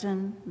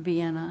 Reston,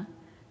 Vienna,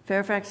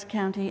 Fairfax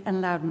County,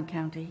 and Loudoun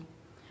County,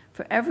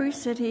 for every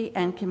city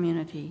and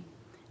community,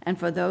 and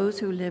for those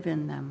who live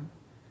in them,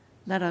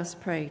 let us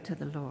pray to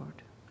the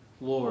Lord.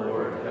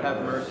 Lord,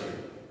 have mercy.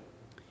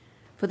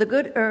 For the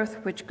good earth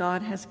which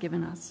God has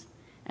given us,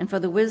 and for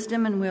the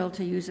wisdom and will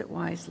to use it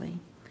wisely,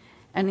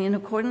 and in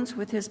accordance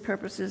with his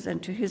purposes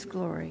and to his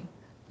glory,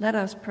 let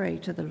us pray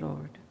to the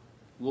Lord.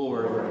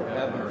 Lord,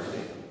 have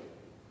mercy.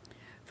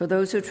 For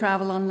those who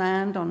travel on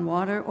land, on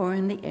water, or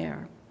in the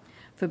air,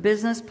 for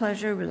business,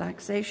 pleasure,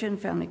 relaxation,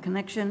 family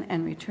connection,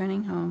 and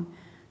returning home,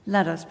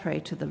 let us pray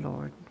to the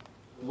Lord.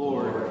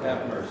 Lord,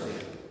 have mercy.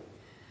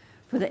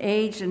 For the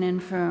aged and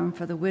infirm,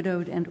 for the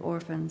widowed and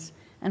orphans,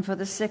 and for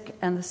the sick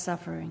and the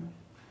suffering,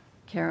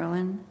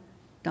 Carolyn,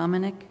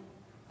 Dominic,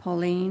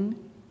 Pauline,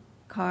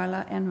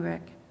 Carla and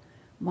Rick,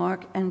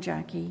 Mark and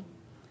Jackie,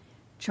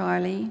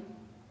 Charlie,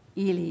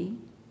 Ely,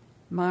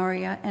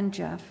 Maria and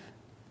Jeff,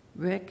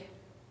 Rick,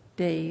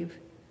 Dave,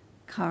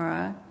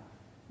 Cara,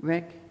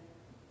 Rick,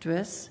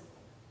 Driss,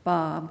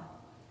 Bob,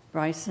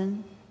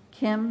 Bryson,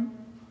 Kim,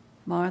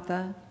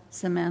 Martha,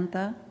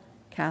 Samantha,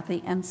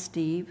 Kathy and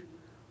Steve,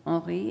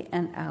 Henri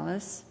and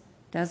Alice,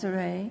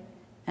 Desiree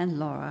and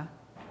Laura.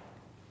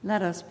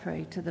 Let us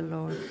pray to the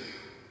Lord.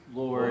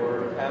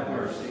 Lord, have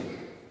mercy.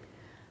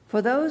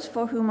 For those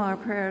for whom our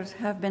prayers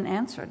have been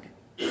answered,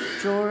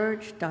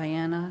 George,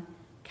 Diana,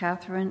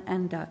 Catherine,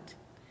 and Dut,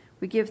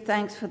 we give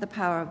thanks for the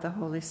power of the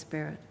Holy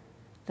Spirit.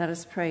 Let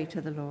us pray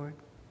to the Lord.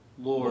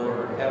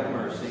 Lord, have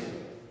mercy.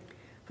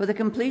 For the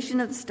completion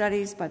of the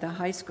studies by the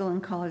high school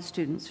and college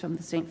students from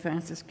the St.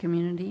 Francis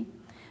community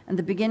and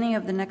the beginning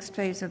of the next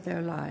phase of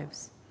their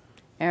lives,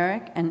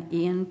 Eric and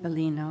Ian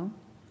Bellino,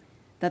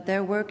 that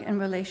their work and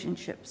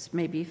relationships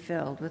may be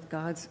filled with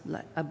God's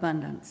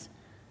abundance.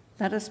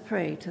 Let us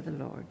pray to the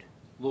Lord.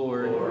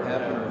 Lord,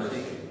 have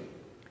mercy.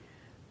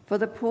 For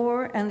the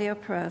poor and the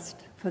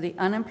oppressed, for the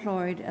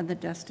unemployed and the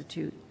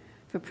destitute,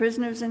 for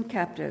prisoners and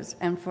captives,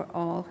 and for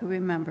all who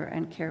remember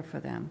and care for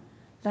them,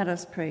 let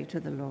us pray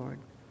to the Lord.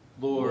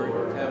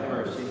 Lord, have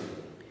mercy.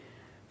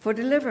 For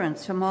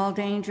deliverance from all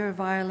danger,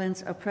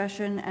 violence,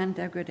 oppression, and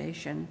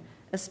degradation,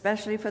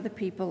 especially for the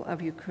people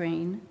of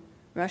Ukraine,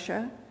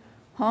 Russia,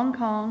 Hong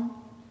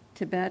Kong,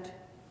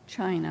 Tibet,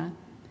 China,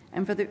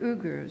 and for the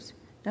Uyghurs,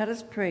 let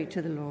us pray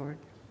to the Lord.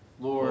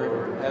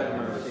 Lord, have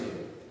mercy.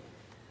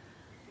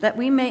 That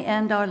we may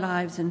end our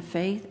lives in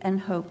faith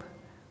and hope,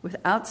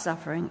 without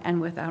suffering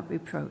and without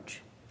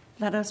reproach,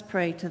 let us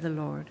pray to the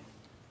Lord.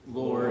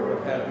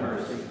 Lord, have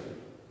mercy.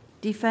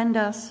 Defend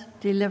us,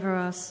 deliver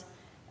us,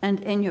 and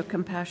in your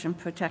compassion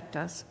protect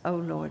us, O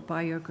Lord,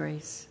 by your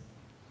grace.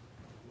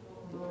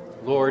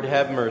 Lord,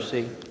 have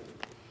mercy.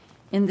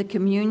 In the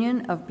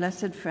communion of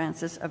Blessed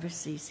Francis of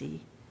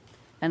Assisi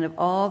and of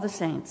all the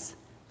saints,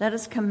 let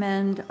us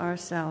commend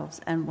ourselves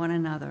and one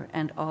another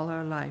and all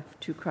our life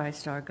to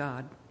Christ our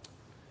God.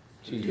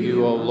 To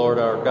you, O Lord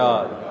our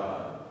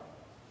God.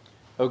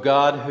 O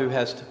God, who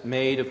hast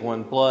made of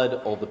one blood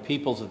all the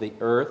peoples of the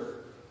earth,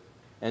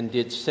 and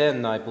didst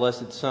send thy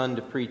blessed Son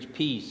to preach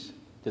peace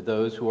to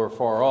those who are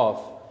far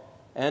off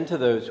and to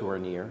those who are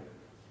near,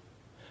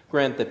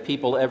 Grant that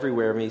people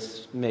everywhere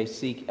may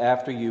seek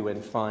after you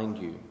and find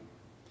you.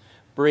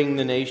 Bring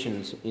the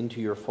nations into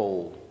your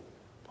fold.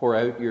 Pour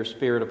out your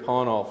Spirit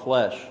upon all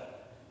flesh,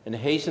 and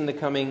hasten the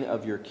coming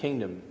of your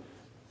kingdom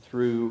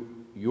through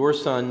your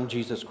Son,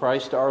 Jesus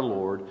Christ our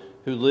Lord,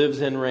 who lives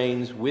and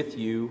reigns with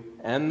you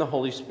and the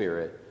Holy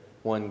Spirit,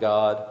 one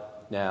God,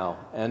 now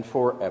and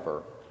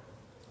forever.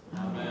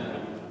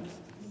 Amen.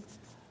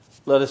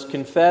 Let us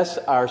confess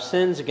our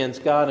sins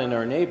against God and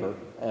our neighbor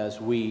as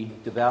we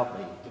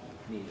devoutly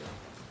kneel.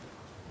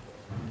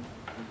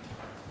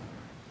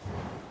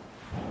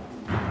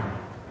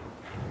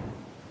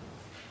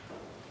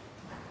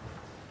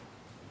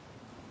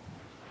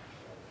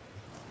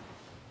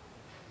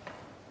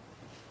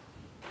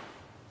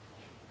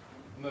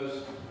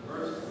 Most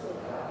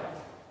merciful God,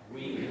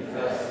 we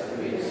confess that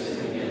we have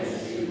sinned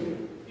against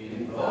you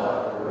in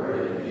thought,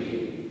 word, and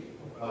deed,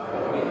 by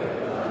what we have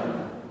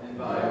done and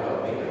by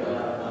what we have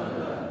left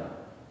undone.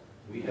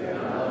 We have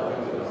not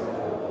loved you with our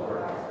whole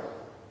heart.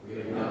 We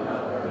have not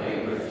loved our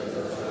neighbors as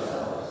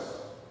ourselves.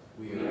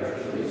 We are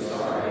truly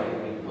sorry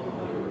and we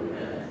humbly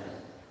repent.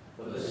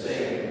 For the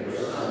sake of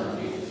your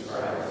Son, Jesus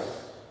Christ,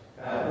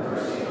 have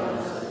mercy on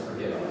us and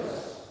forgive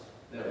us,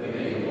 that we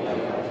may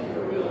delight in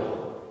your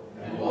will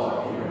and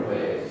walk in your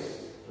ways,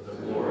 for the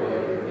glory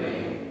of your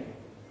name.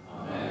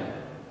 Amen.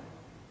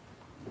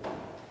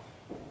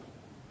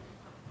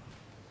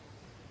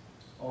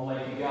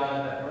 Almighty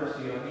God, have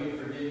mercy on you,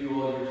 forgive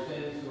you all your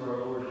sins through our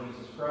Lord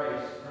Jesus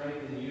Christ,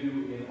 strengthen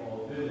you in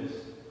all goodness,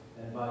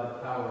 and by the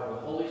power of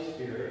the Holy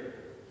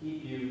Spirit,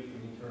 keep you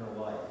in eternal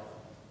life.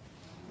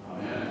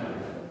 Amen.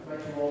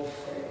 Invite you all to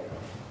stay.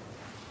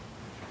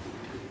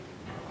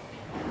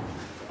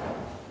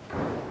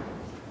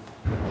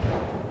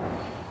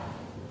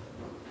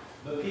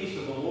 The peace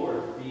of the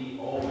Lord be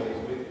always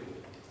with you.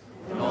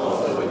 And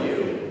also with you.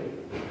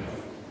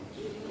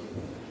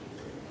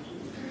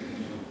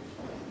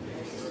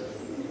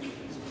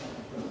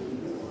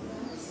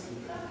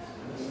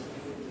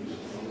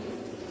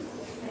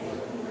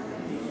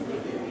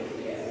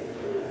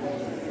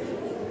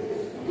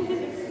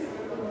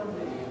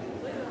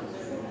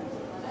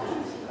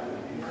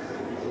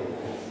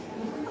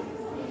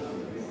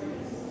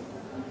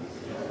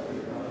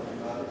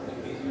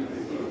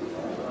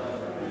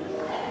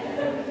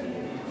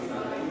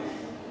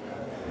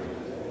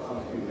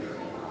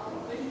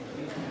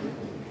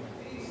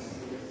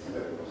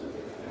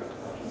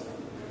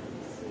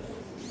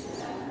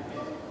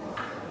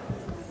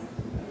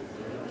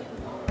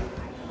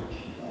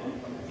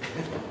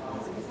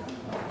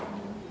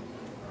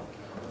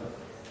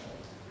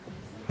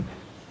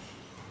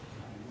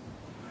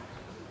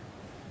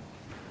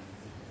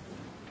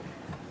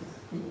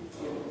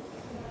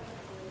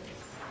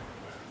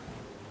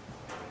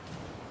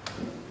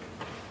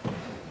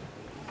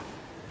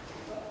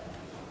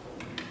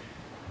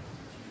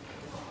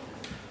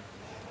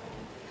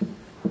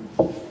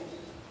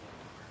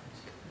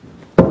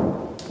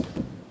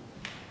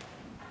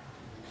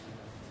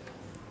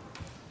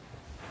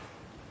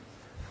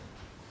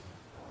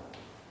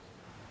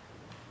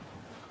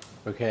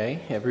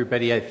 Okay,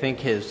 everybody I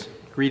think has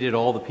greeted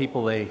all the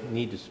people they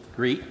need to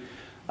greet.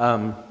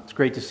 It's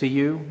great to see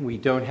you. We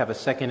don't have a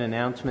second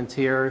announcement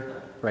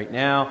here right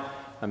now.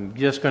 I'm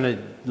just going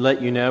to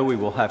let you know we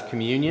will have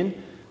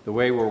communion. The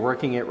way we're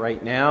working it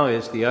right now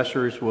is the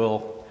ushers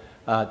will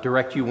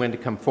direct you when to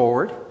come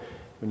forward.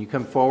 When you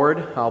come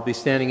forward, I'll be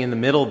standing in the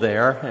middle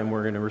there, and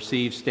we're going to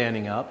receive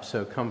standing up.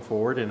 So come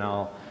forward, and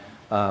I'll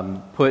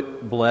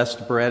put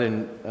blessed bread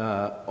and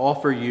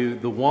offer you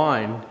the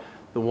wine.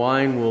 The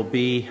wine will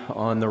be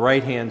on the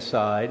right-hand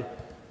side,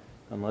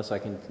 unless I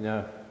can...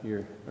 No,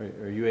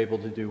 are you able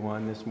to do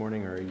wine this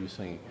morning, or are you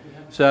singing?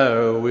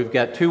 So we've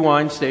got 2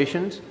 wine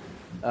stations.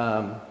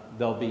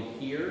 They'll be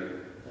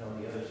here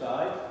on the other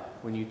side.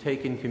 When you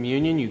take in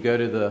communion, you go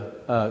to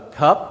the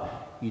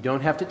cup. You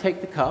don't have to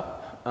take the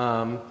cup,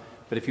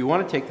 but if you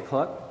want to take the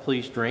cup,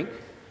 please drink.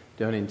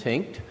 Don't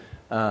intinct.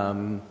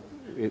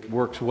 It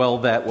works well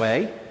that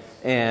way.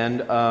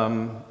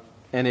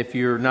 And if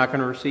you're not going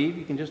to receive,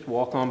 you can just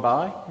walk on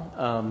by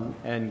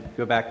and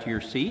go back to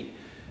your seat.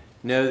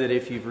 Know that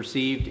if you've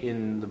received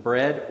in the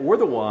bread or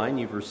the wine,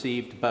 you've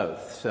received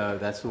both. So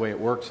that's the way it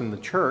works in the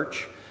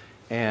church.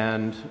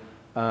 And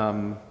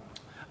and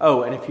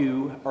if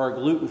you are a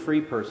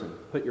gluten-free person,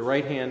 put your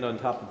right hand on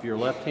top of your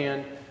left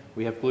hand.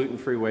 We have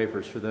gluten-free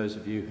wafers for those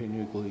of you who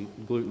knew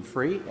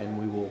gluten-free, and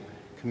we will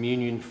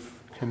commune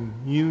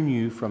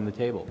you from the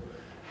table.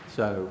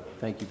 So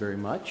thank you very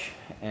much.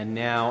 And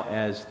now,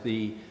 as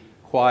the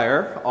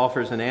choir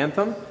offers an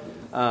anthem,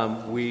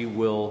 we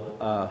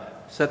will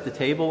set the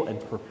table and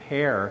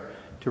prepare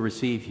to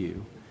receive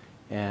you.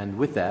 And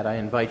with that, I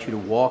invite you to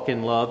walk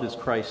in love as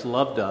Christ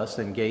loved us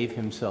and gave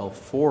himself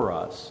for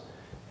us,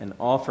 an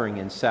offering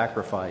and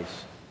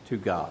sacrifice to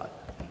God.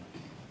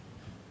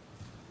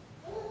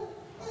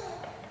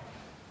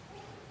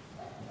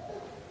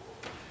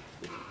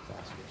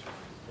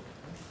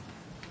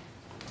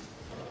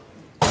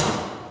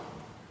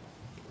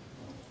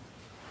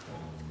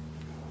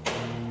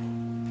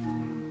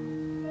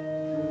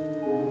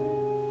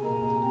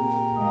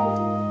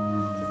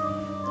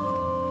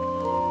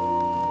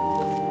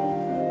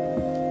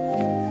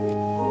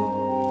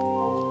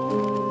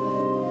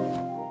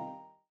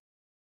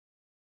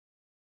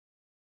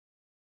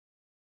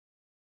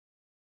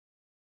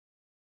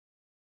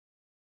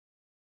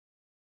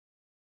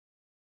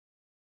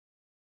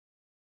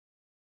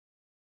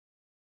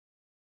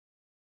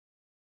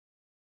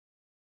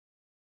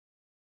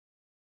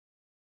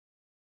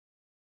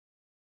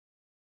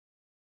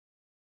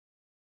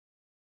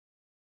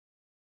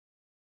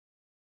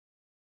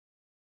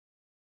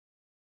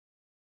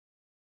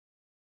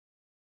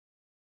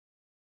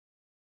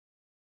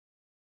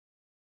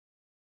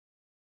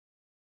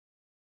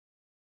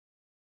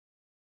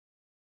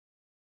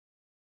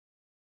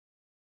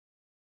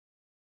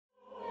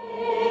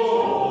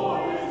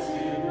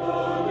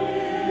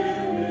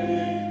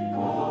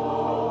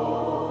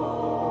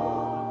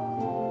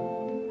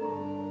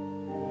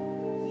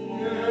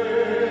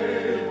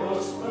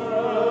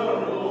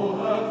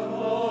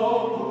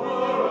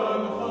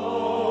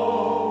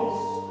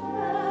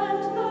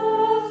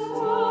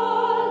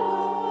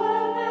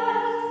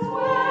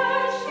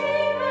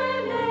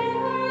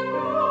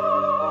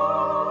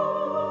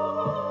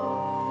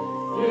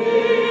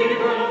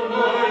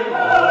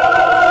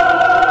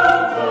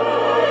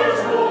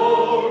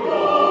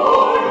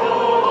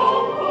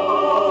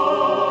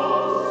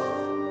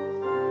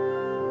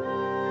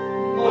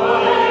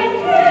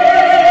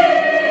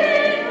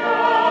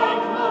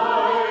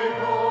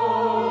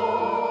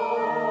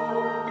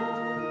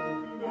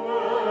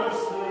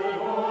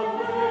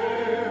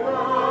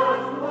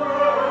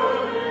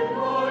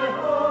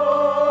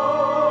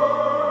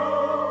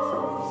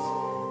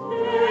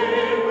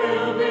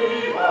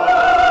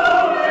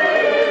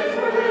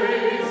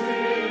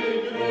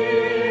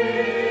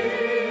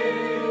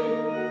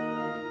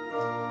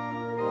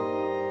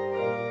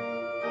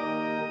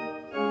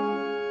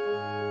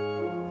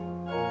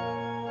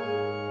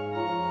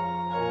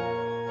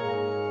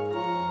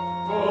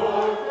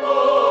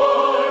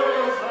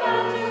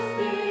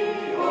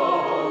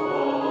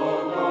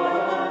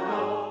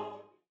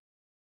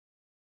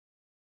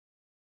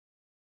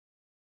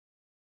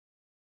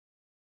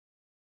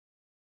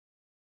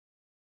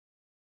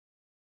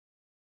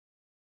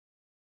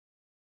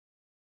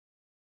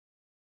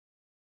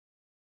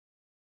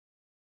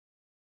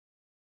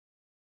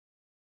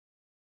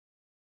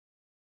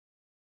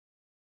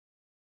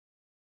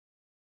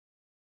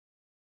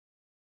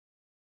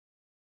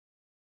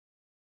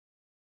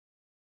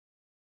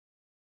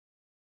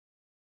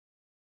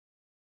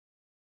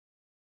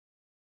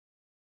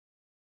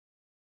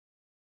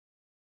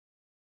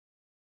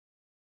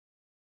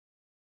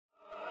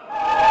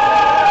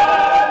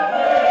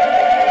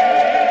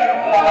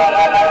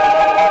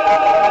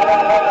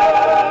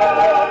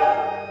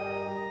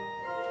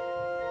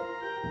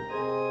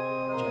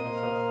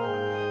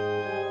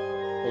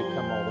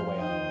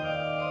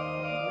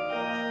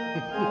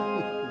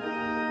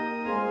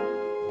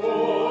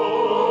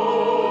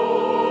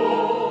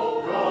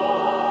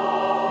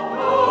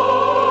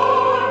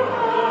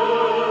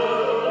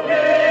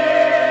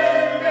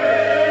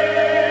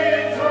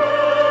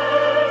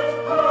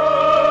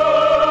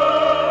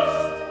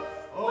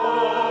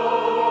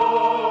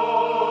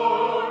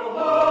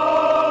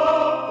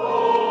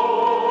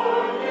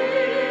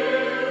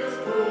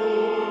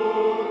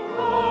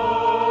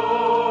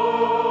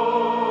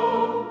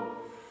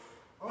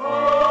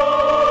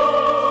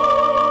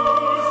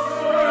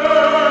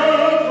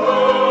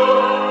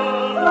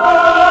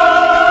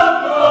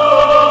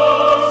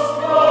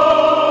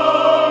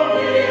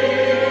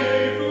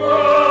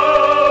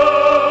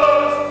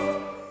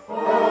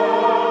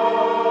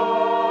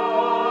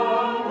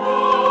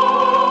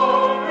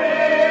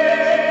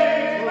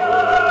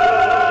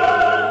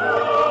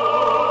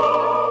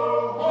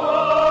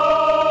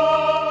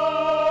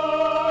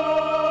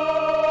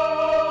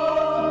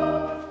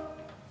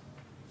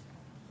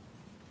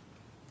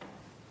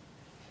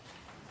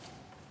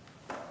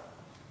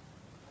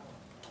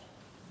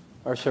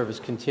 Our service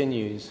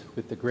continues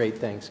with the great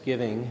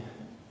thanksgiving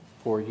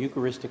for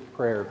Eucharistic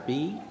Prayer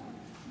B.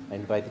 I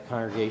invite the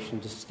congregation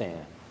to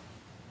stand.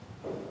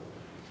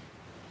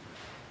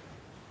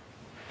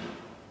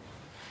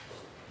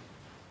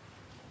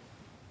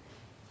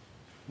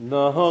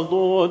 The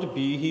Lord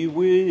be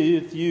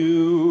with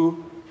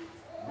you.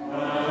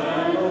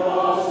 And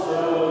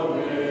also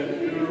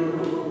with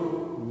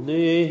you.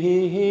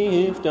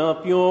 Lift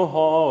up your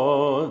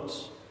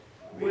hearts.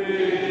 We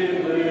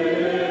lift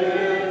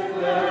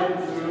them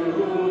to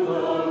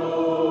the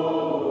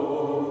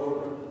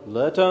Lord.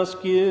 Let us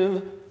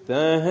give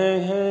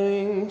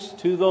thanks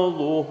to the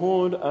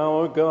Lord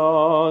our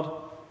God.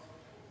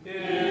 It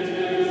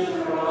is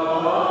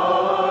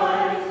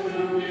right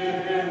to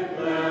give him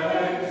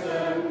thanks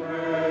and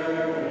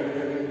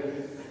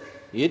praise.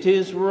 It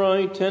is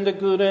right and a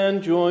good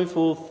and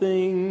joyful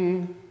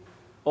thing,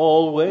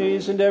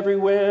 always and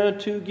everywhere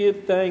to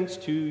give thanks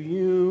to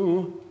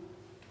you,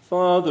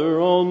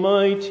 Father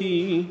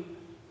Almighty,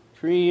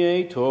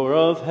 Creator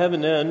of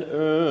heaven and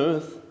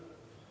earth.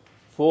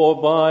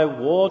 For by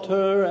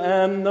water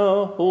and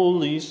the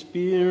Holy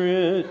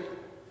Spirit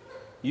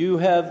you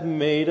have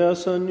made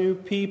us a new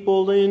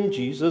people in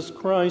Jesus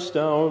Christ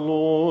our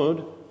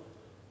Lord,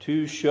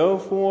 to show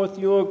forth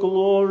your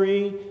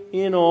glory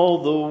in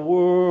all the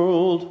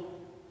world.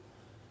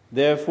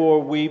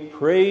 Therefore we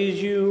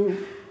praise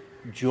you,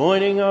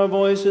 joining our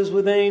voices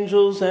with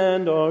angels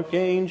and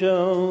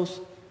archangels,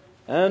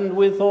 and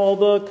with all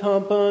the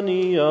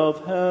company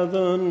of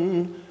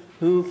heaven,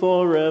 who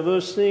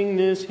forever sing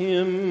this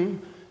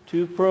hymn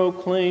to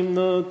proclaim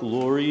the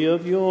glory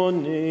of your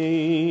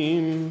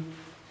name.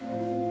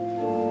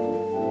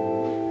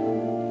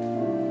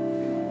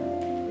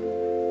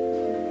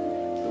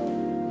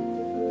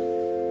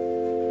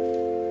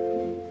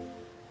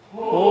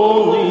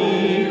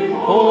 Holy,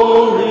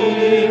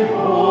 holy,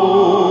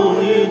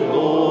 holy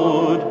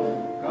Lord,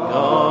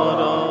 God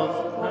of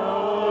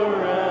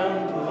power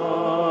and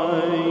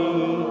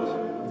might,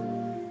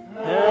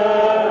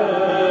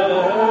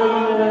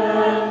 heaven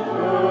and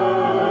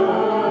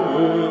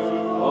earth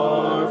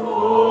are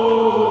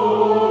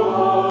full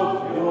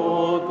of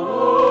your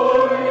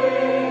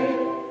glory.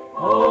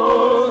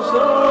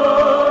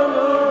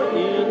 Hosanna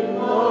in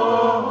the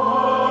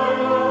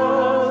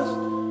highest.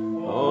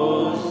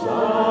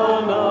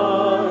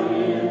 Hosanna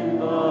in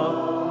the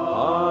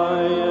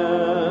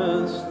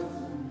highest.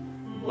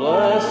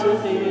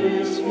 Blessed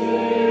is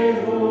he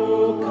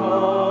who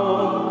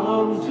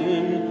comes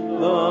in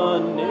the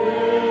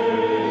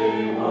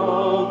name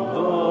of the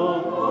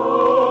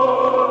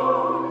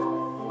Lord.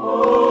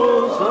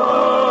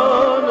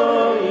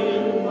 Hosanna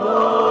in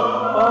the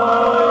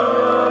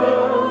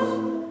highest.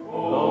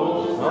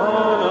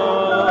 Hosanna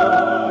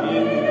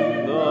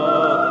in the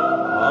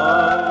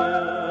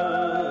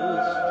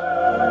highest.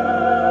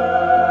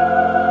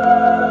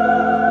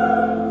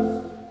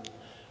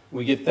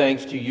 We give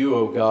thanks to you,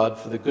 O God,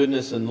 for the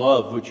goodness and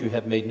love which you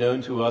have made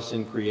known to us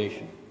in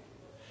creation,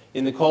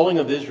 in the calling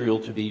of Israel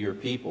to be your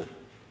people,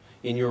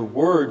 in your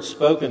word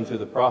spoken through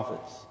the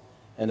prophets,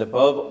 and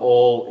above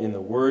all in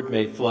the Word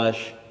made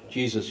flesh,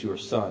 Jesus your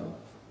Son.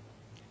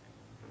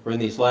 For in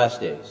these last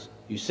days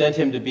you sent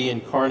him to be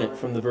incarnate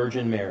from the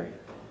Virgin Mary,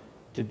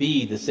 to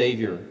be the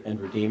Savior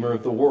and Redeemer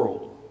of the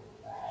world.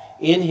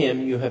 In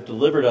him you have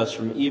delivered us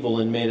from evil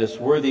and made us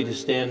worthy to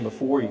stand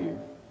before you.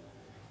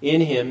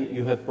 In him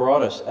you have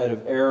brought us out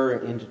of error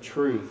into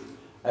truth,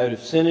 out of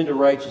sin into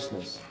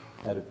righteousness,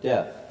 out of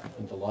death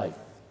into life.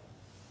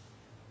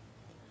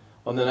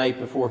 On the night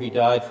before he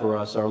died for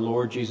us, our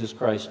Lord Jesus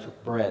Christ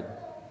took bread,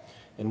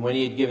 and when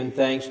he had given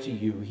thanks to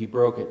you, he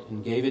broke it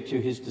and gave it to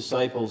his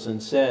disciples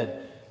and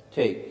said,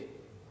 "Take,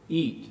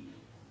 eat.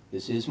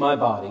 This is my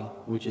body,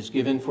 which is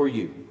given for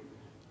you.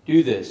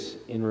 Do this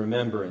in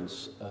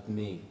remembrance of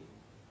me."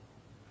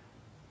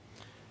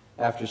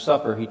 After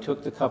supper, he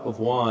took the cup of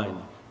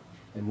wine,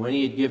 and when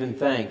he had given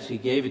thanks, he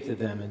gave it to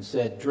them and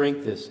said,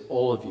 "Drink this,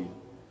 all of you.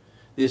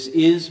 This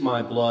is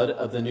my blood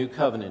of the new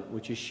covenant,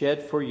 which is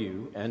shed for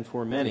you and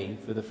for many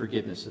for the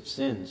forgiveness of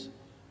sins.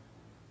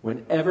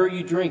 Whenever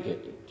you drink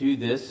it, do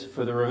this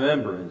for the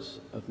remembrance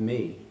of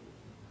me.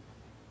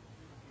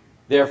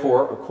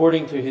 Therefore,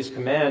 according to his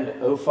command,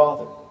 O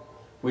Father,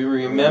 we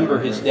remember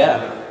his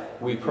death,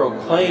 we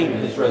proclaim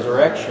his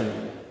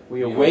resurrection,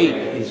 we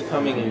await his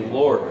coming in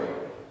glory,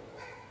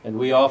 and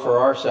we offer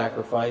our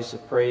sacrifice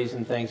of praise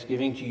and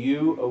thanksgiving to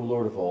you, O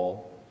Lord of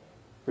all,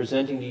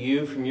 presenting to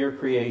you from your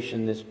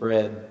creation this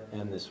bread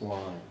and this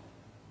wine.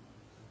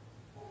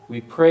 We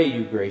pray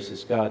you,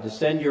 gracious God, to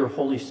send your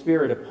Holy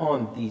Spirit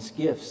upon these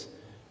gifts,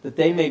 that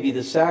they may be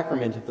the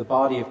sacrament of the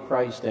body of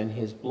Christ and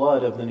his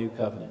blood of the new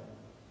covenant.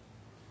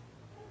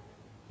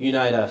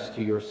 Unite us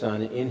to your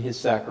Son in his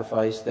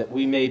sacrifice, that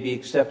we may be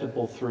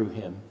acceptable through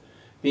him,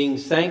 being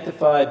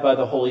sanctified by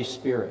the Holy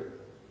Spirit.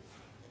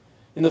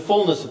 In the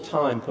fullness of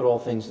time, put all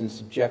things in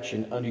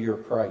subjection under your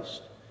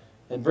Christ,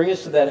 and bring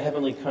us to that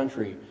heavenly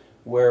country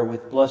where,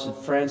 with Blessed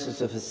Francis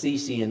of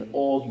Assisi and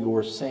all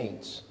your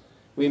saints,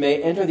 we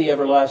may enter the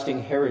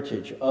everlasting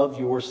heritage of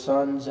your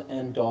sons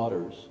and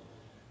daughters.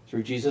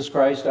 Through Jesus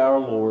Christ our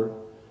Lord,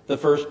 the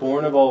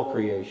firstborn of all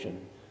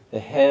creation, the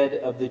head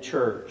of the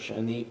church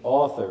and the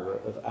author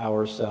of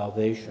our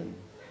salvation.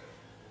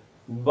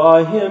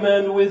 By him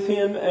and with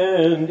him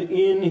and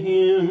in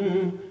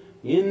him,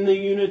 in the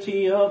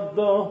unity of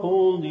the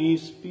Holy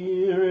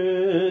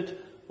Spirit,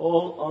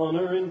 all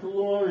honor and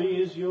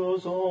glory is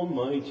yours,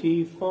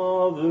 Almighty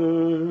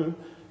Father,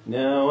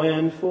 now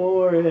and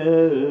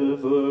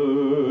forever.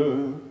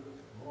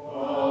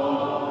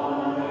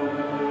 Amen.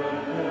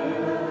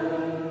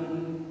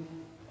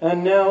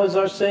 And now, as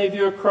our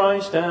Savior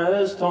Christ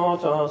has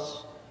taught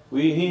us,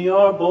 we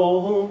are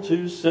bold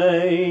to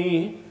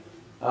say,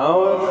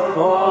 Our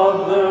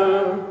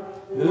Father,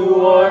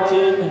 who art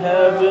in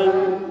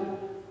heaven,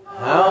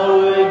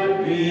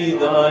 hallowed be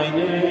thy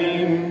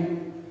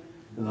name.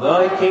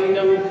 Thy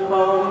kingdom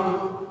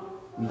come,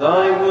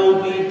 thy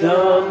will be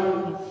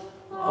done,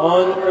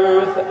 on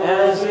earth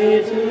as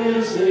it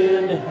is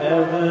in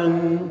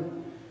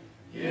heaven.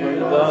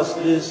 Give us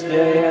this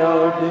day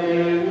our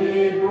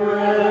daily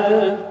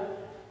bread,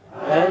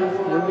 and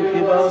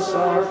forgive us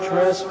our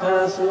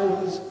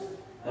trespasses,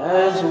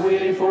 as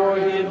we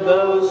forgive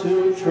those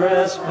who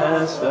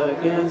trespass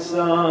against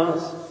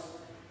us.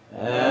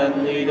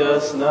 And lead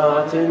us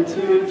not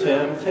into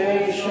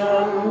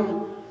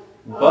temptation,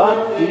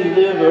 but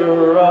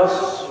deliver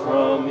us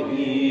from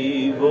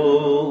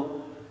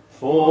evil.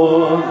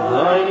 For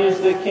thine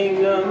is the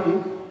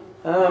kingdom,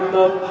 and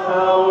the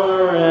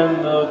power,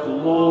 and the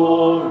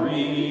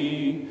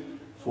glory,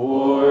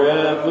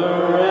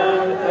 forever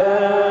and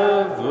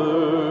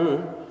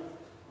ever.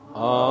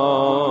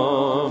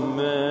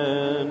 Amen.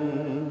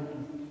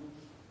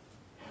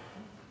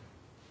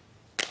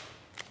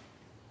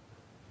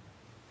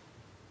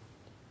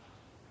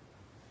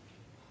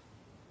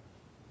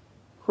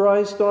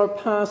 Christ our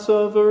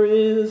Passover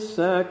is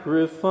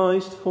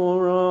sacrificed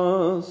for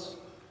us.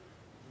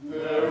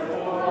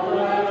 Therefore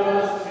let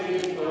us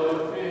keep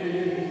the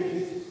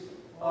feast.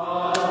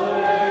 Alleluia.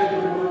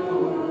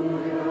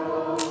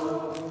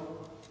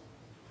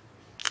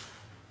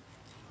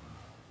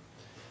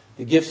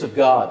 The gifts of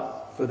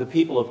God for the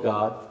people of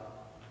God,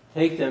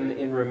 take them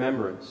in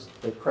remembrance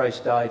that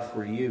Christ died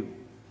for you,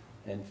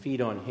 and feed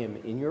on him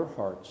in your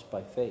hearts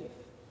by faith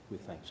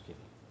with thanksgiving.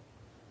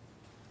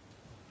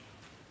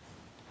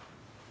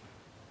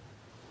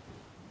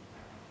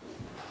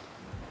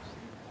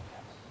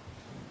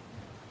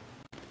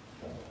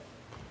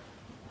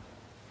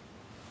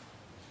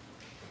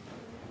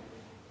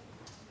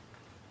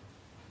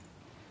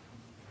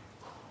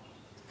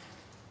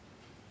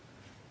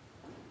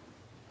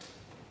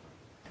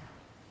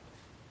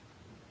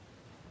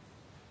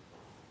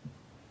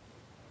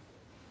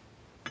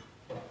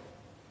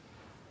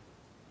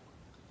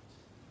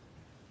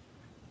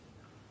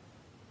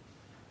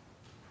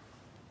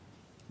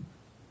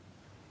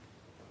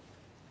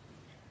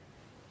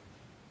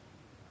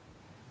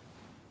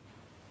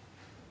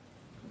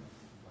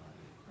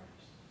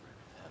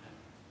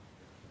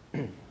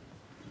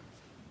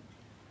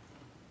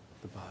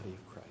 The body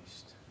of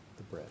Christ,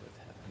 the bread of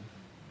heaven.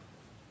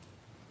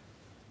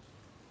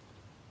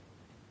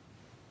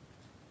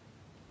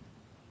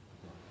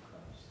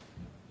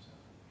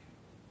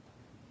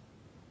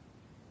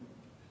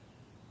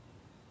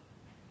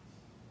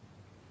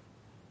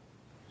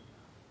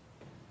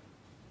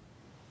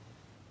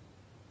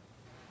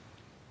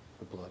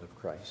 The blood of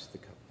Christ, the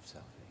cup of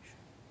salvation.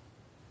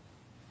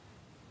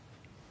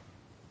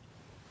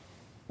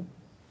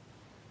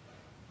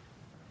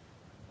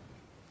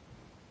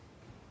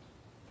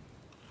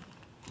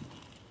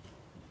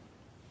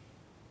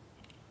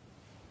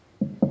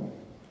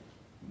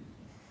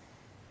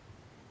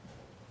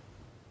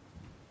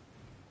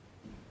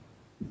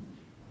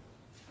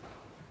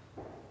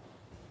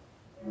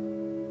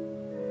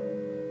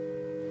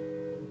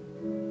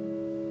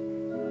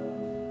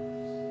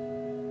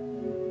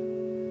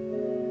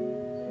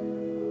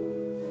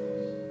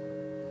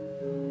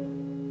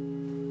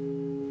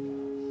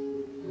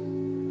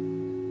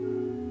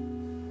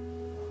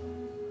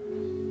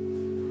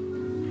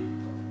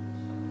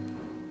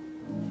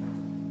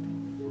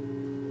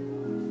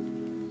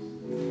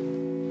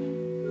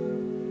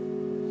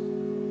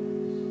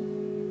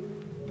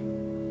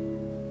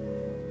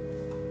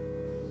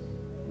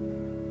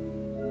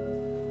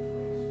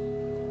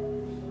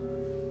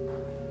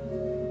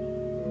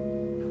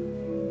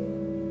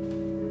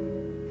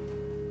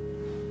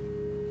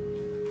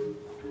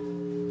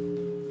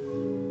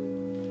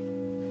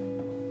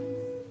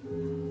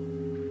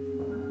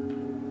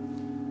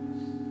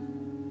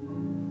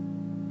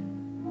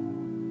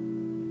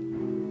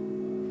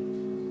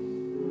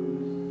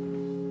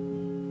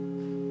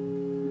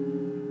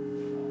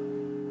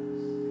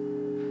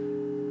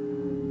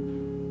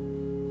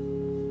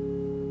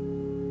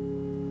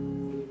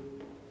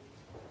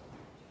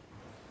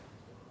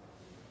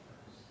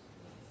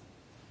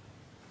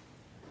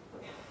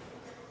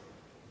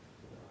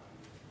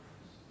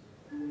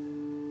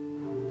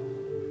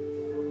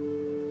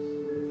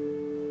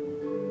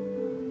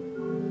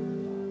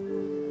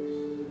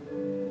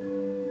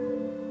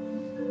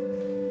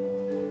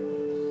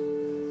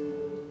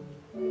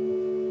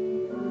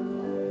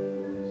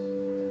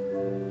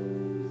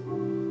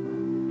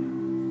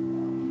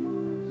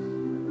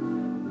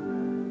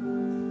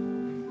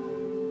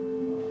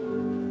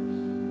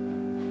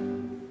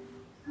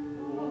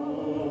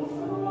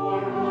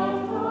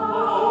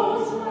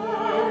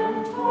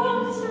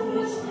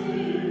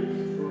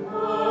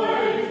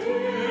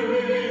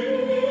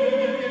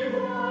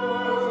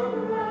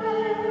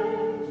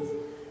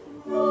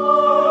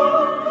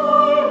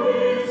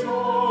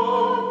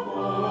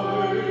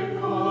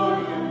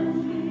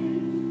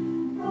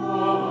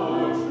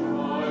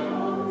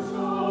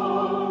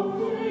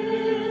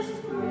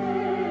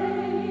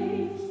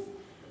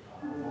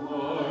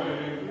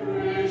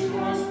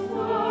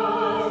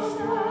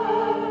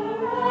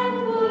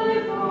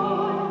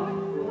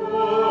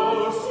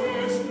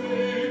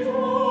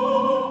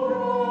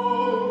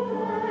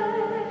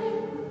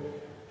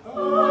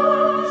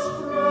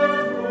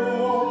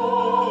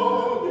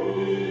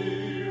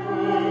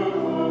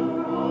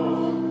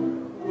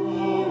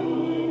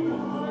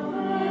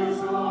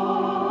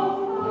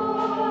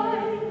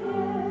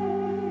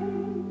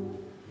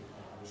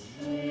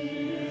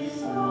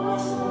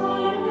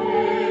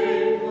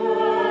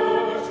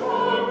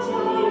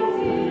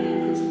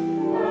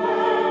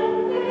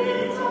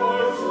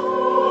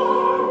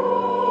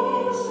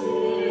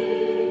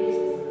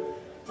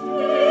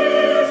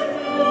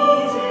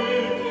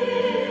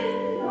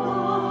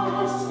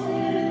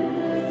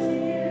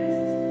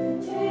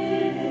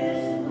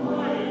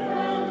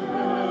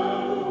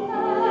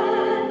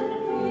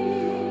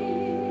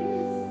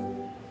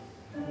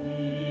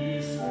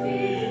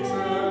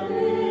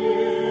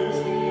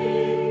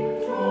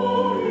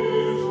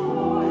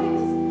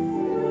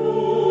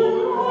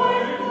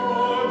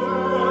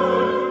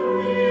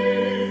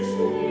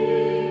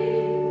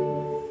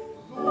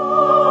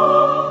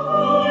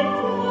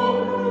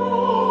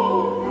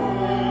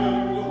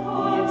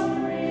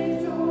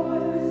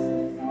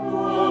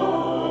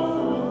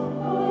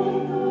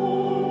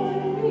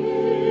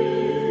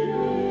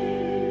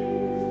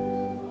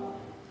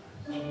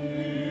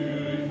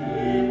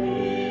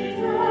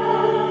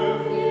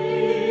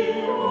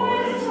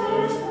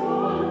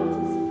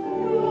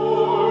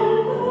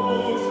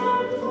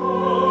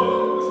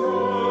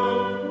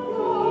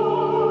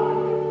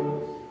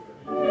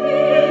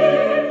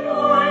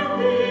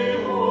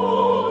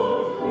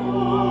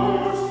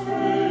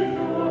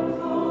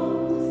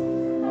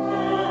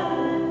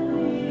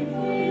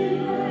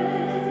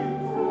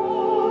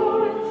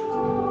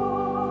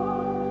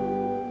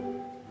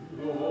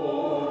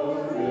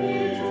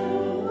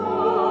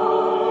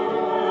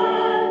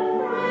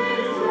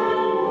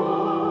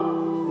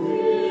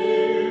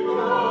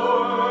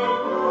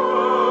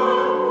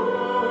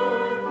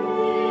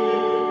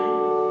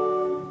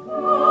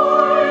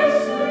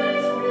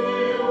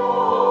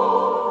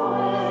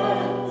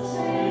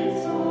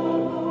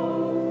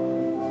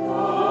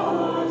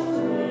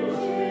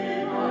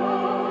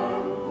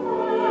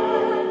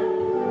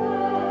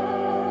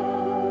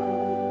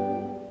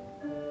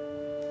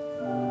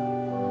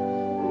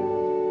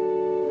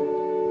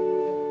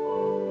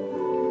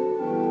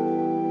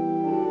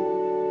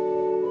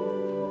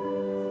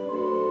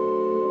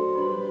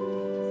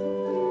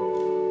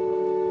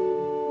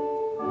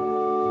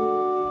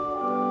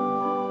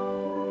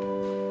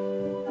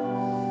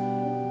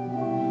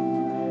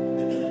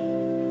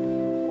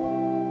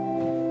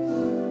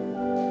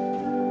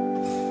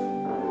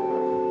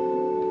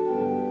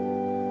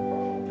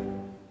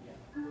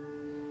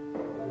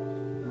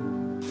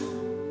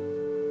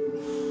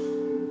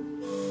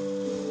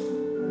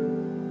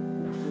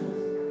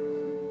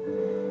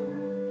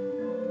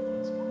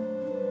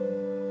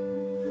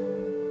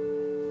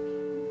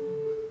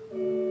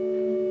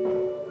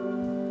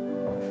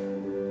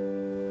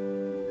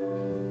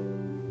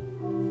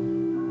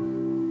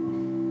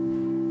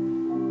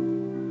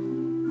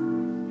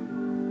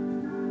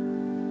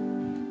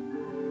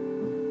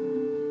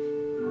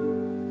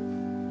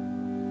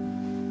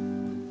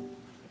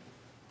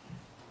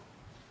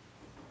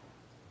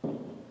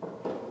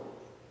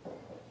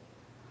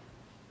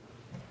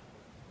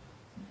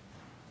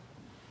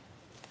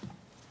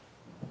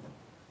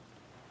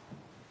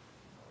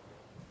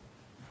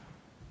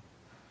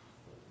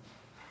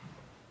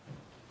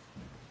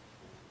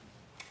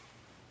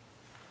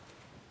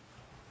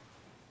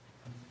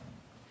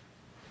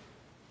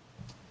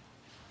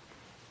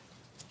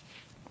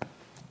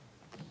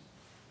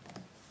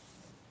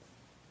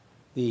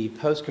 The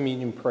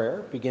post-communion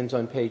prayer begins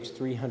on page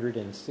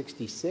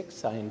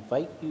 366. I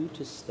invite you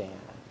to stand.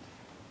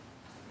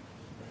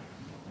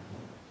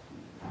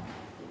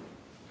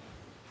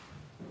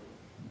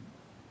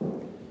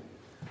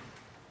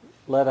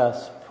 Let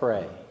us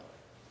pray.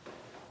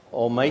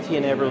 Almighty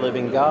and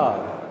ever-living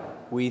God,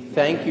 we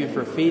thank you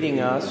for feeding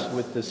us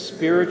with the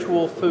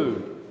spiritual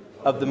food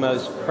of the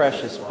most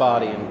precious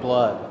body and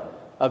blood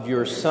of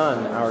your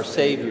Son, our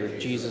Savior,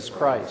 Jesus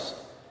Christ,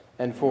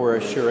 and for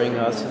assuring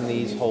us in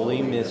these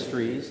holy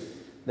mysteries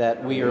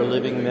that we are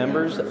living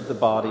members of the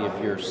body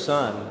of your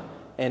Son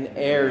and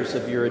heirs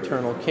of your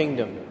eternal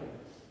kingdom.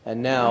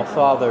 And now,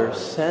 Father,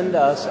 send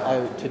us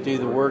out to do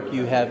the work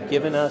you have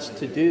given us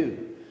to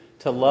do,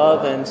 to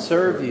love and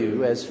serve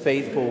you as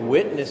faithful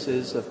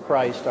witnesses of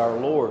Christ our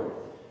Lord.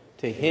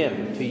 To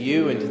him, to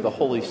you, and to the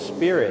Holy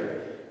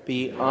Spirit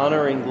be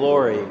honor and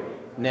glory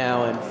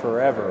now and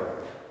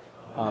forever.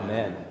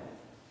 Amen.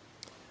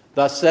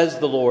 Thus says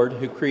the Lord,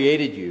 who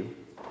created you,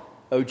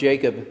 O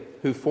Jacob,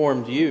 who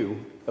formed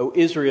you, O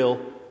Israel,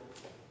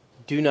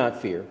 do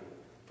not fear,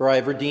 for I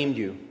have redeemed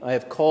you. I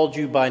have called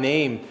you by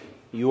name,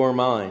 you are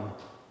mine.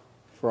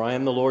 For I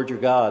am the Lord your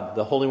God,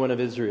 the Holy One of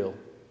Israel,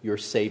 your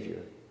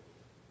Savior.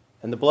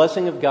 And the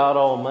blessing of God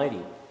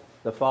Almighty,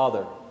 the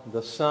Father,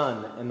 the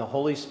Son, and the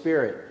Holy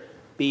Spirit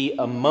be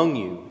among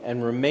you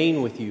and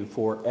remain with you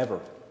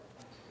forever.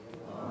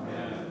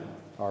 Amen.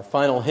 Our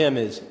final hymn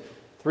is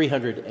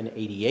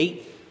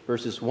 388,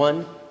 verses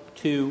 1,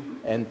 2,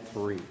 and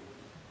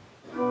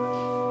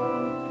 3.